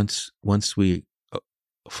 Once we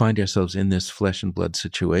find ourselves in this flesh and blood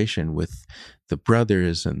situation with the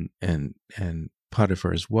brothers and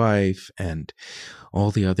Potiphar's wife and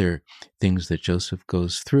all the other things that Joseph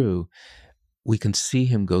goes through, we can see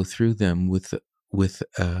him go through them with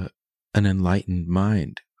an enlightened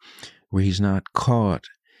mind, where he's not caught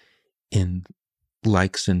in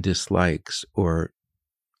likes and dislikes or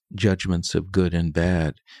judgments of good and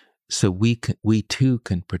bad. So we too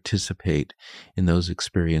can participate in those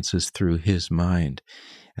experiences through his mind.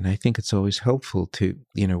 And I think it's always helpful to,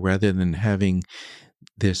 rather than having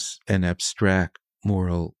an abstract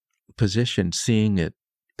moral position, seeing it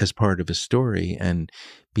as part of a story and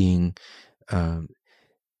being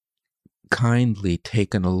kindly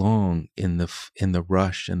taken along in the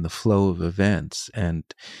rush and the flow of events, and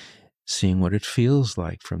seeing what it feels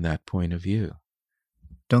like from that point of view.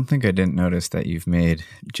 Don't think I didn't notice that you've made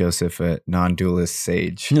Joseph a non-dualist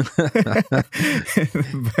sage. but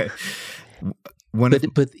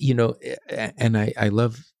and I'd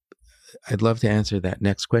love to answer that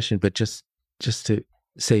next question, but just to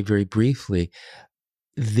say very briefly,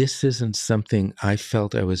 this isn't something I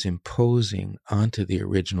felt I was imposing onto the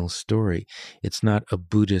original story. It's not a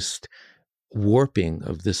Buddhist warping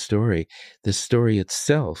of the story. The story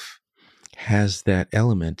itself has that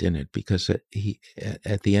element in it, because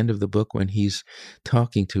at the end of the book, when he's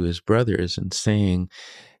talking to his brothers and saying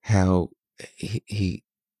how he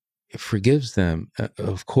forgives them,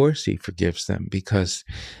 of course he forgives them, because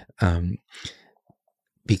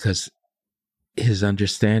his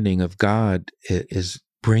understanding of God is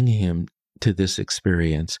bringing him to this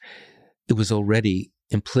experience. It was already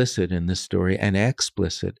implicit in the story and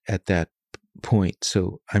explicit at that point.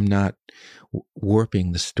 So I'm not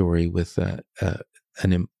warping the story with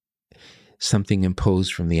something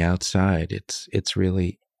imposed from the outside. It's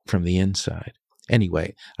really from the inside.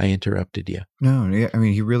 Anyway, I interrupted you. No, yeah, I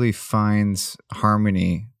mean, he really finds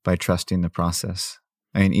harmony by trusting the process.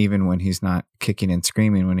 I mean, even when he's not kicking and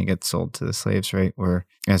screaming when he gets sold to the slaves, right? Where,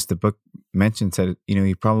 as the book mentions, that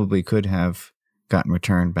he probably could have gotten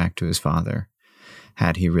returned back to his father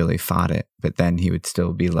had he really fought it, but then he would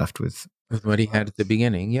still be left with what he had at the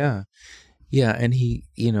beginning. Yeah. And he,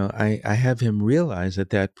 I have him realize at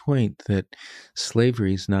that point that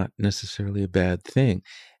slavery is not necessarily a bad thing,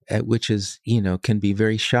 which is, can be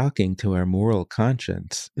very shocking to our moral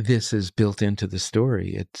conscience. This is built into the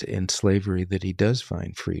story. It's in slavery that he does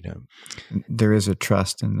find freedom. There is a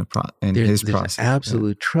trust in his process. There's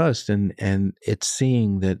absolute trust, and it's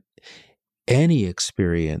seeing that any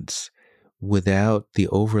experience without the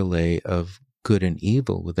overlay of good and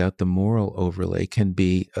evil, without the moral overlay, can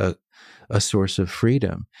be a source of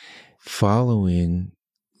freedom. Following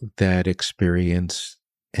that experience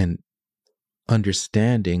and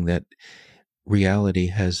understanding that reality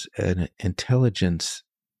has an intelligence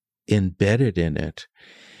embedded in it,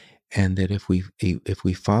 and that if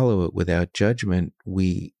we follow it without judgment,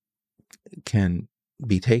 we can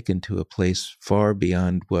be taken to a place far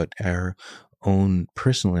beyond what our own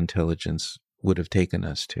personal intelligence would have taken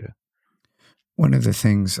us to. One of the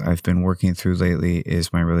things I've been working through lately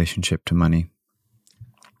is my relationship to money.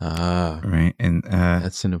 Right. And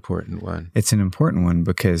that's an important one. It's an important one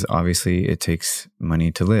because obviously it takes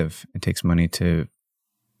money to live. It takes money to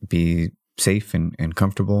be safe and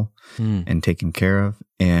comfortable Mm. and taken care of.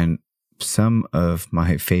 And some of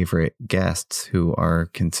my favorite guests who are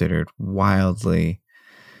considered wildly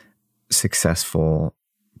successful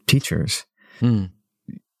teachers, Mm.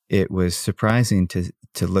 it was surprising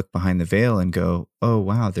to look behind the veil and go, oh,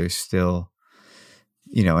 wow, there's still,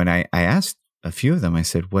 and I asked a few of them, I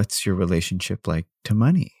said, what's your relationship like to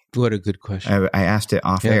money? What a good question. I asked it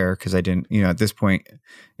off air because I didn't, at this point,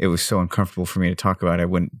 it was so uncomfortable for me to talk about. I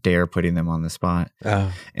wouldn't dare putting them on the spot.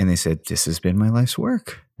 And they said, this has been my life's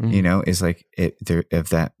work. Is like of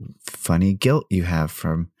that funny guilt you have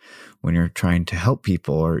from when you're trying to help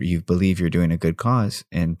people or you believe you're doing a good cause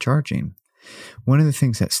and charging. One of the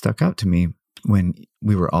things that stuck out to me when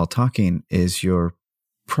we were all talking is your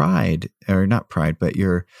pride, or not pride, but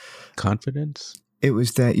your confidence. It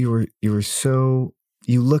was that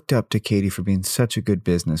you looked up to Katie for being such a good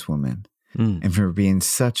businesswoman and for being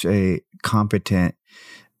such a competent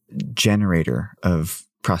generator of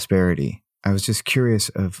prosperity. I was just curious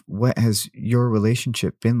of what has your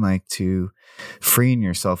relationship been like to freeing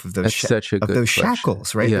yourself of those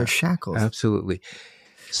shackles, right? Yeah, those shackles. Absolutely.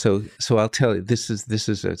 So I'll tell you, this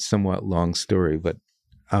is a somewhat long story, but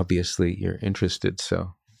obviously you're interested,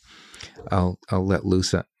 so I'll let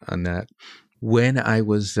loose on that. When I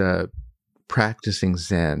was practicing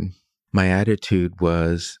Zen, my attitude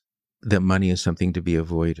was that money is something to be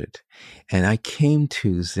avoided. And I came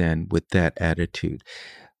to Zen with that attitude.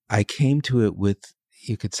 I came to it with,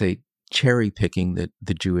 you could say, cherry picking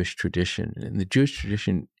the Jewish tradition. And the Jewish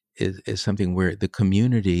tradition is something where the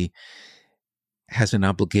community has an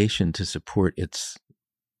obligation to support its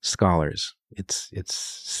scholars, its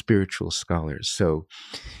spiritual scholars. So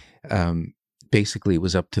basically it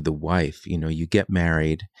was up to the wife. You get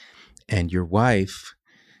married and your wife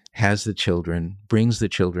has the children, brings the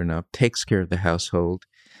children up, takes care of the household,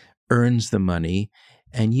 earns the money,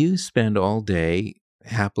 and you spend all day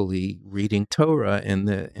happily reading Torah in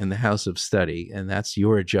the house of study, and that's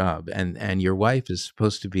your job. And your wife is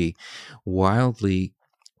supposed to be wildly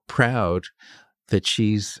proud that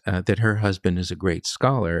that her husband is a great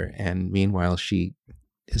scholar, and meanwhile she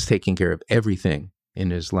is taking care of everything in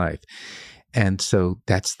his life. And so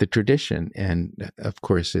that's the tradition, and of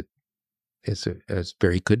course it's a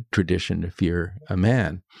very good tradition if you're a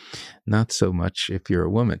man, not so much if you're a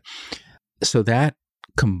woman. So that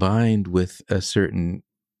combined with a certain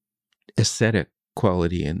ascetic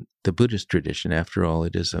quality in the Buddhist tradition, after all,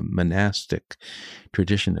 it is a monastic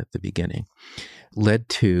tradition at the beginning, led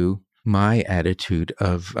to my attitude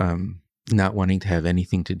of not wanting to have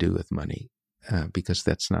anything to do with money because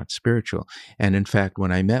that's not spiritual. And in fact,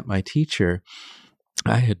 when I met my teacher,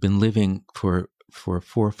 I had been living for 4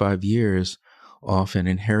 or 5 years off an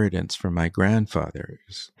inheritance from my grandfather.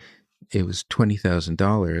 It was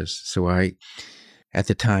 $20,000. So at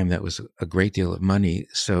the time, that was a great deal of money.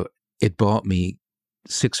 So it bought me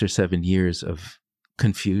 6 or 7 years of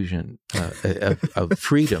confusion, of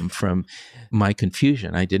freedom from my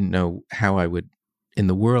confusion. I didn't know how I would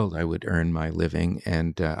earn my living.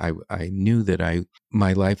 And I knew that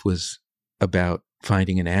my life was about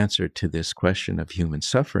finding an answer to this question of human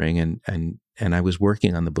suffering. And I was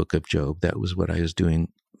working on the book of Job. That was what I was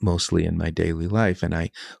doing mostly in my daily life. And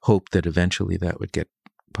I hoped that eventually that would get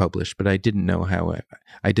published, but I didn't know how.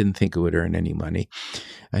 I didn't think it would earn any money.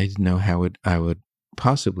 I didn't know how I would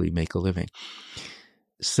possibly make a living.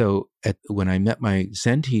 So when I met my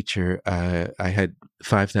Zen teacher, I had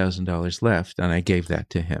 $5,000 left, and I gave that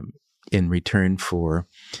to him in return for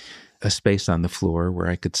a space on the floor where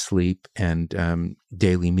I could sleep and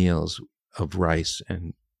daily meals of rice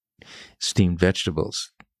and steamed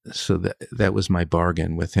vegetables. So that was my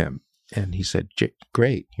bargain with him. And he said,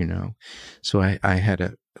 great, So I had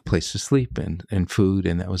a place to sleep and food,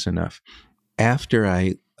 and that was enough. After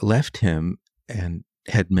I left him and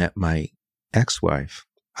had met my ex-wife,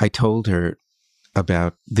 I told her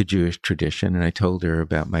about the Jewish tradition, and I told her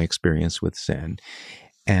about my experience with Zen.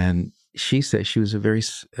 And she said she was a very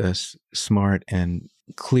smart and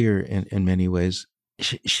clear in many ways.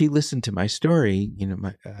 She listened to my story,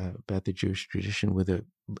 about the Jewish tradition with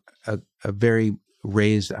a very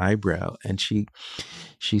raised eyebrow, and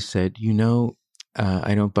she said,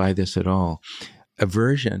 I don't buy this at all.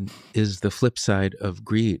 Aversion is the flip side of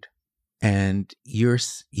greed, and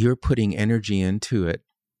you're putting energy into it,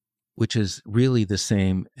 which is really the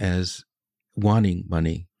same as wanting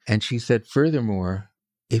money. And she said, furthermore,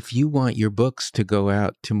 if you want your books to go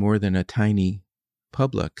out to more than a tiny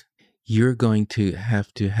public, you're going to have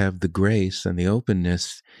the grace and the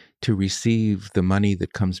openness to receive the money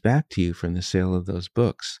that comes back to you from the sale of those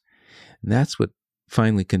books. And that's what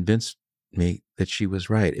finally convinced me that she was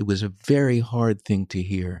right. It was a very hard thing to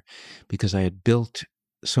hear because I had built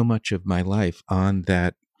so much of my life on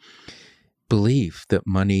that belief that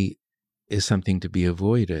money is something to be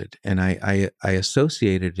avoided. And I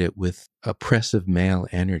associated it with oppressive male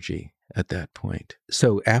energy at that point.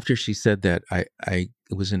 So after she said that, I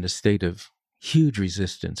was in a state of huge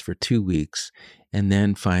resistance for 2 weeks. And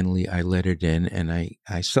then finally I let it in, and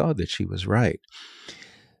I saw that she was right.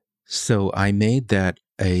 So I made that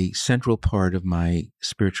a central part of my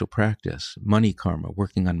spiritual practice, money karma,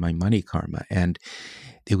 working on my money karma. And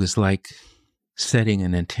it was like setting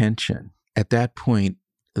an intention. At that point,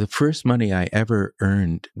 the first money I ever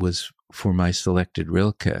earned was for my selected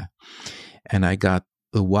Rilke. And I got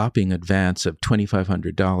a whopping advance of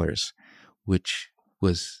 $2,500, which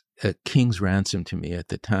was a king's ransom to me at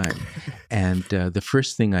the time. And the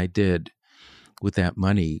first thing I did with that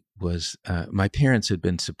money was my parents had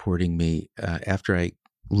been supporting me after I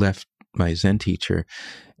left my Zen teacher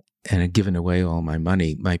and had given away all my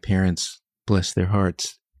money. My parents, bless their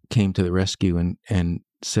hearts, came to the rescue and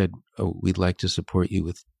said, "Oh, we'd like to support you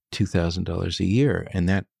with $2,000 a year." And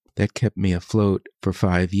that kept me afloat for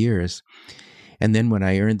 5 years. And then when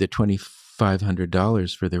I earned the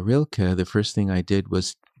 $2,500 for the Rilke, the first thing I did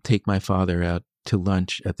was take my father out to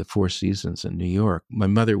lunch at the Four Seasons in New York. My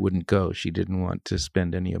mother wouldn't go. She didn't want to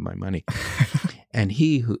spend any of my money. And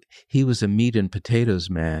he was a meat and potatoes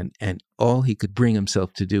man, and all he could bring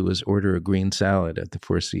himself to do was order a green salad at the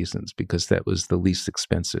Four Seasons because that was the least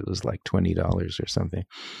expensive. It was like $20 or something.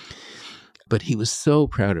 But he was so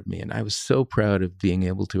proud of me, and I was so proud of being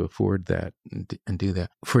able to afford that and do that.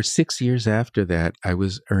 For 6 years after that, I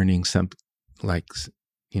was earning something like,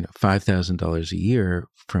 $5,000 a year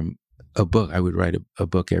from a book. I would write a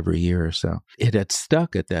book every year or so. It had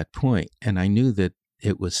stuck at that point, and I knew that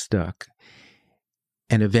it was stuck.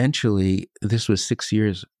 And eventually, this was 6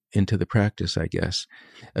 years into the practice, I guess.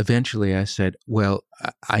 Eventually, I said, well,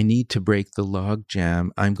 I need to break the log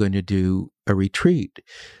jam. I'm going to do a retreat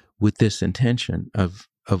with this intention of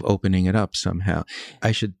opening it up somehow.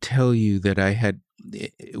 I should tell you that I had,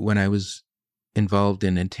 when I was involved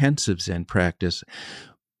in intensive Zen practice,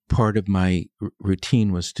 part of my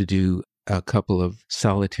routine was to do a couple of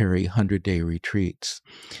solitary 100-day retreats.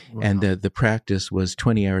 Wow. And the practice was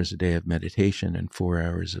 20 hours a day of meditation and 4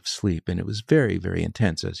 hours of sleep. And it was very, very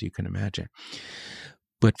intense, as you can imagine.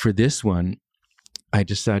 But for this one, I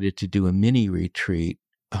decided to do a mini retreat,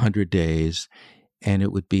 100 days, and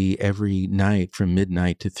it would be every night from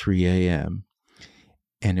midnight to 3 a.m.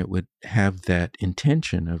 And it would have that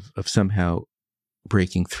intention of somehow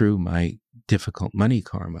breaking through my difficult money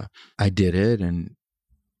karma. I did it, and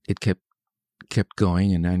it kept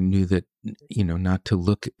going, and I knew that, not to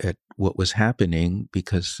look at what was happening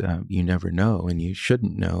because you never know, and you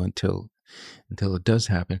shouldn't know until it does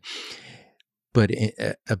happen. But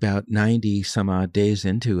about 90 some odd days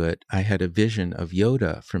into it, I had a vision of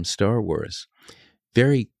Yoda from Star Wars.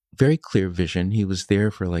 Very, very clear vision. He was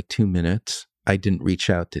there for like 2 minutes. I didn't reach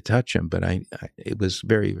out to touch him, but it was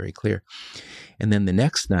very, very clear. And then the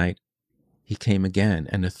next night, he came again,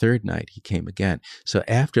 and the third night he came again. So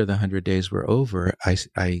after the 100 days were over,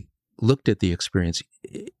 I looked at the experience.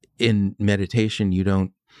 In meditation, you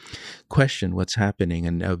don't question what's happening,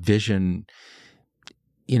 and a vision,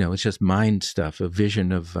 it's just mind stuff. A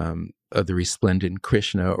vision of the resplendent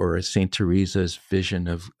Krishna, or a Saint Teresa's vision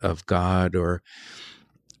of God, or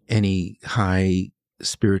any high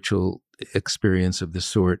spiritual experience of the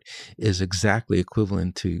sort is exactly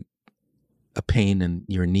equivalent to a pain in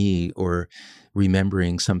your knee or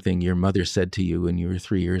remembering something your mother said to you when you were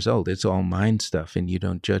 3 years old. It's all mind stuff, and you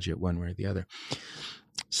don't judge it one way or the other.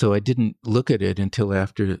 So I didn't look at it until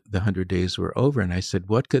after the 100 days were over, and I said,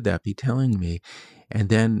 what could that be telling me? And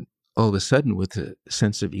then all of a sudden, with a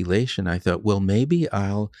sense of elation, I thought, well, maybe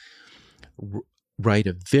I'll write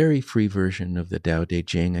a very free version of the Tao Te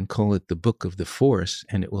Ching and call it the Book of the Force,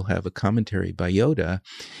 and it will have a commentary by Yoda,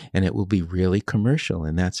 and it will be really commercial,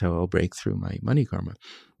 and that's how I'll break through my money karma.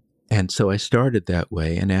 And so I started that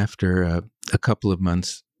way, and after a couple of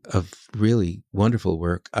months of really wonderful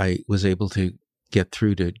work, I was able to get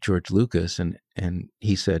through to George Lucas, and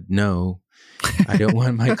he said, no, I don't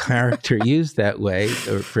want my character used that way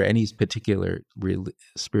or for any particular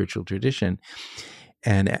spiritual tradition.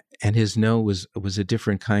 And his no was a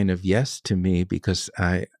different kind of yes to me, because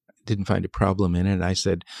I didn't find a problem in it. I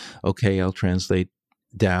said, okay, I'll translate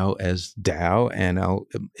Tao as Tao, and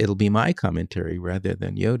it'll be my commentary rather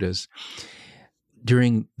than Yoda's.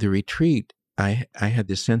 During the retreat, I had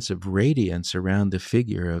this sense of radiance around the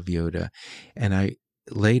figure of Yoda, and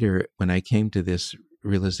later, when I came to this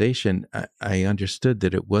realization, I understood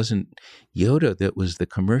that it wasn't Yoda that was the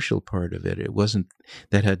commercial part of it. It wasn't,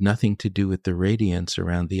 that had nothing to do with the radiance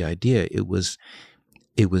around the idea. It was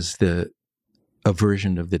a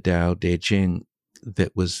version of the Tao Te Ching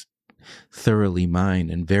that was thoroughly mine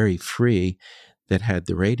and very free, that had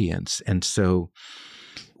the radiance. And so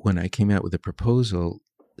when I came out with a proposal,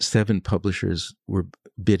 7 publishers were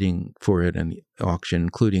bidding for it in the auction,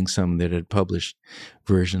 including some that had published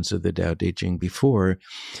versions of the Tao Te Ching before,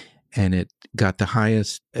 and it got the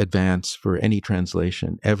highest advance for any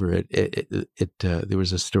translation ever. There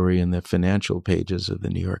was a story in the financial pages of the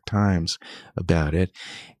New York Times about it,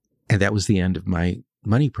 and that was the end of my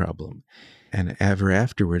money problem. And ever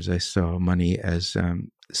afterwards, I saw money as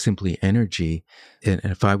simply energy, and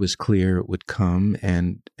if I was clear, it would come.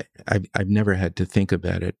 And I've never had to think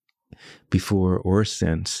about it before or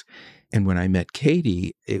since. And when I met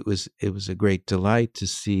Katie, it was a great delight to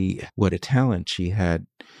see what a talent she had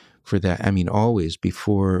for that. I mean, always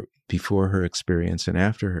before her experience and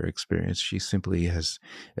after her experience, she simply has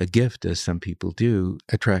a gift, as some people do,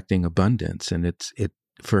 attracting abundance. And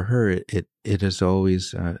for her, it is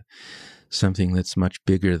always something that's much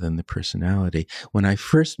bigger than the personality. When I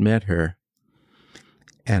first met her,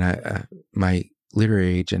 and my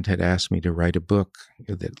literary agent had asked me to write a book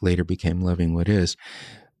that later became Loving What Is,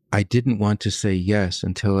 I didn't want to say yes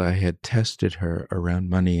until I had tested her around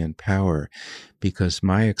money and power, because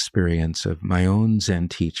my experience of my own Zen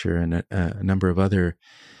teacher and a number of other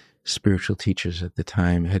spiritual teachers at the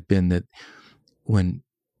time had been that when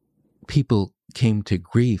people came to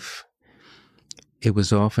grief, it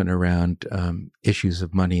was often around issues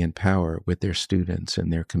of money and power with their students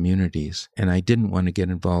and their communities. And I didn't want to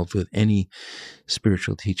get involved with any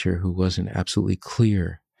spiritual teacher who wasn't absolutely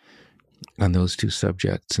clear on those two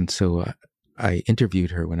subjects. And so I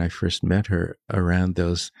interviewed her when I first met her around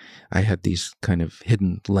those. I had these kind of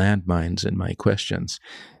hidden landmines in my questions,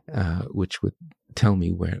 which would tell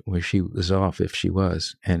me where she was off, if she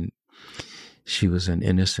was. And she was an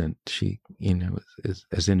innocent,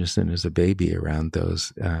 as innocent as a baby around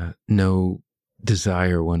those, no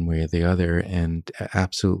desire one way or the other, and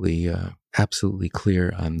absolutely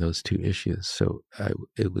clear on those two issues. So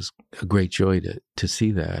it was a great joy to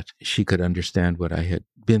see that. She could understand what I had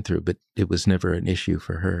been through, but it was never an issue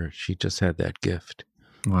for her. She just had that gift.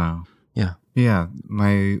 Wow. Yeah. Yeah.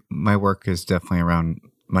 My work is definitely around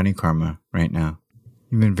money karma right now.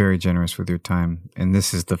 You've been very generous with your time. And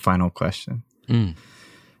this is the final question.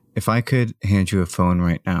 If I could hand you a phone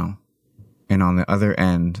right now, and on the other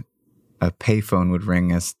end, a payphone would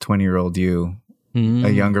ring as 20-year-old you,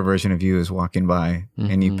 a younger version of you is walking by,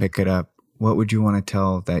 and you pick it up, what would you want to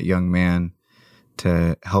tell that young man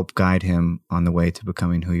to help guide him on the way to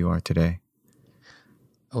becoming who you are today?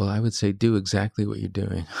 Well, I would say do exactly what you're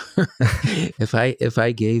doing. If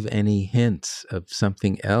I gave any hints of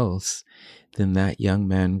something else, then that young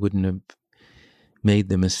man wouldn't have made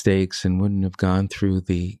the mistakes and wouldn't have gone through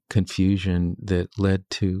the confusion that led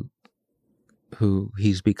to who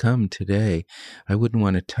he's become today. I wouldn't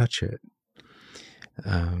want to touch it.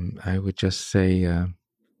 I would just say,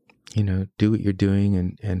 do what you're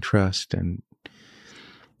doing and trust, and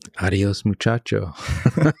adios, muchacho.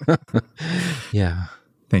 Yeah.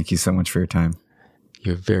 Thank you so much for your time.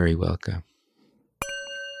 You're very welcome.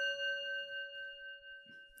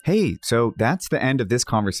 Hey, so that's the end of this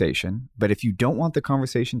conversation. But if you don't want the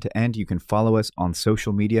conversation to end, you can follow us on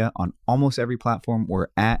social media on almost every platform. We're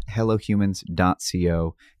at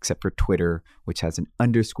hellohumans.co, except for Twitter, which has an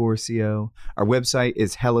 _co. Our website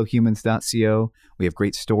is hellohumans.co. We have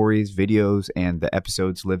great stories, videos, and the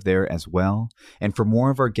episodes live there as well. And for more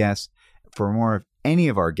of any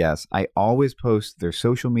of our guests, I always post their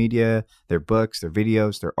social media, their books, their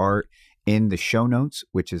videos, their art in the show notes,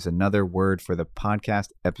 which is another word for the podcast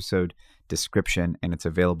episode description, and it's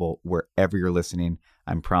available wherever you're listening.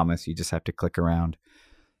 I promise you just have to click around.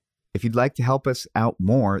 If you'd like to help us out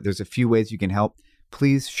more, there's a few ways you can help.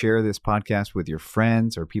 Please share this podcast with your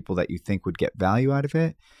friends or people that you think would get value out of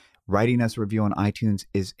it. Writing us a review on iTunes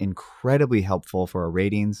is incredibly helpful for our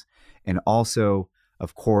ratings. And also,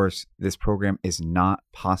 of course, this program is not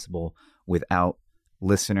possible without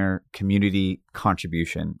listener community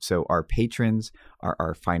contribution. So our patrons are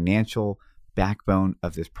our financial backbone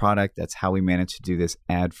of this product. That's how we manage to do this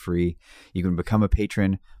ad-free. You can become a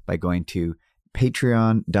patron by going to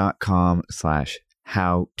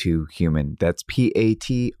patreon.com/howtohuman. That's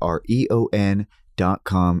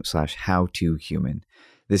patreon.com/howtohuman.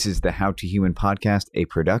 This is the How to Human podcast, a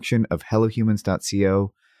production of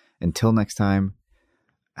hellohumans.co. Until next time,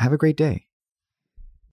 have a great day.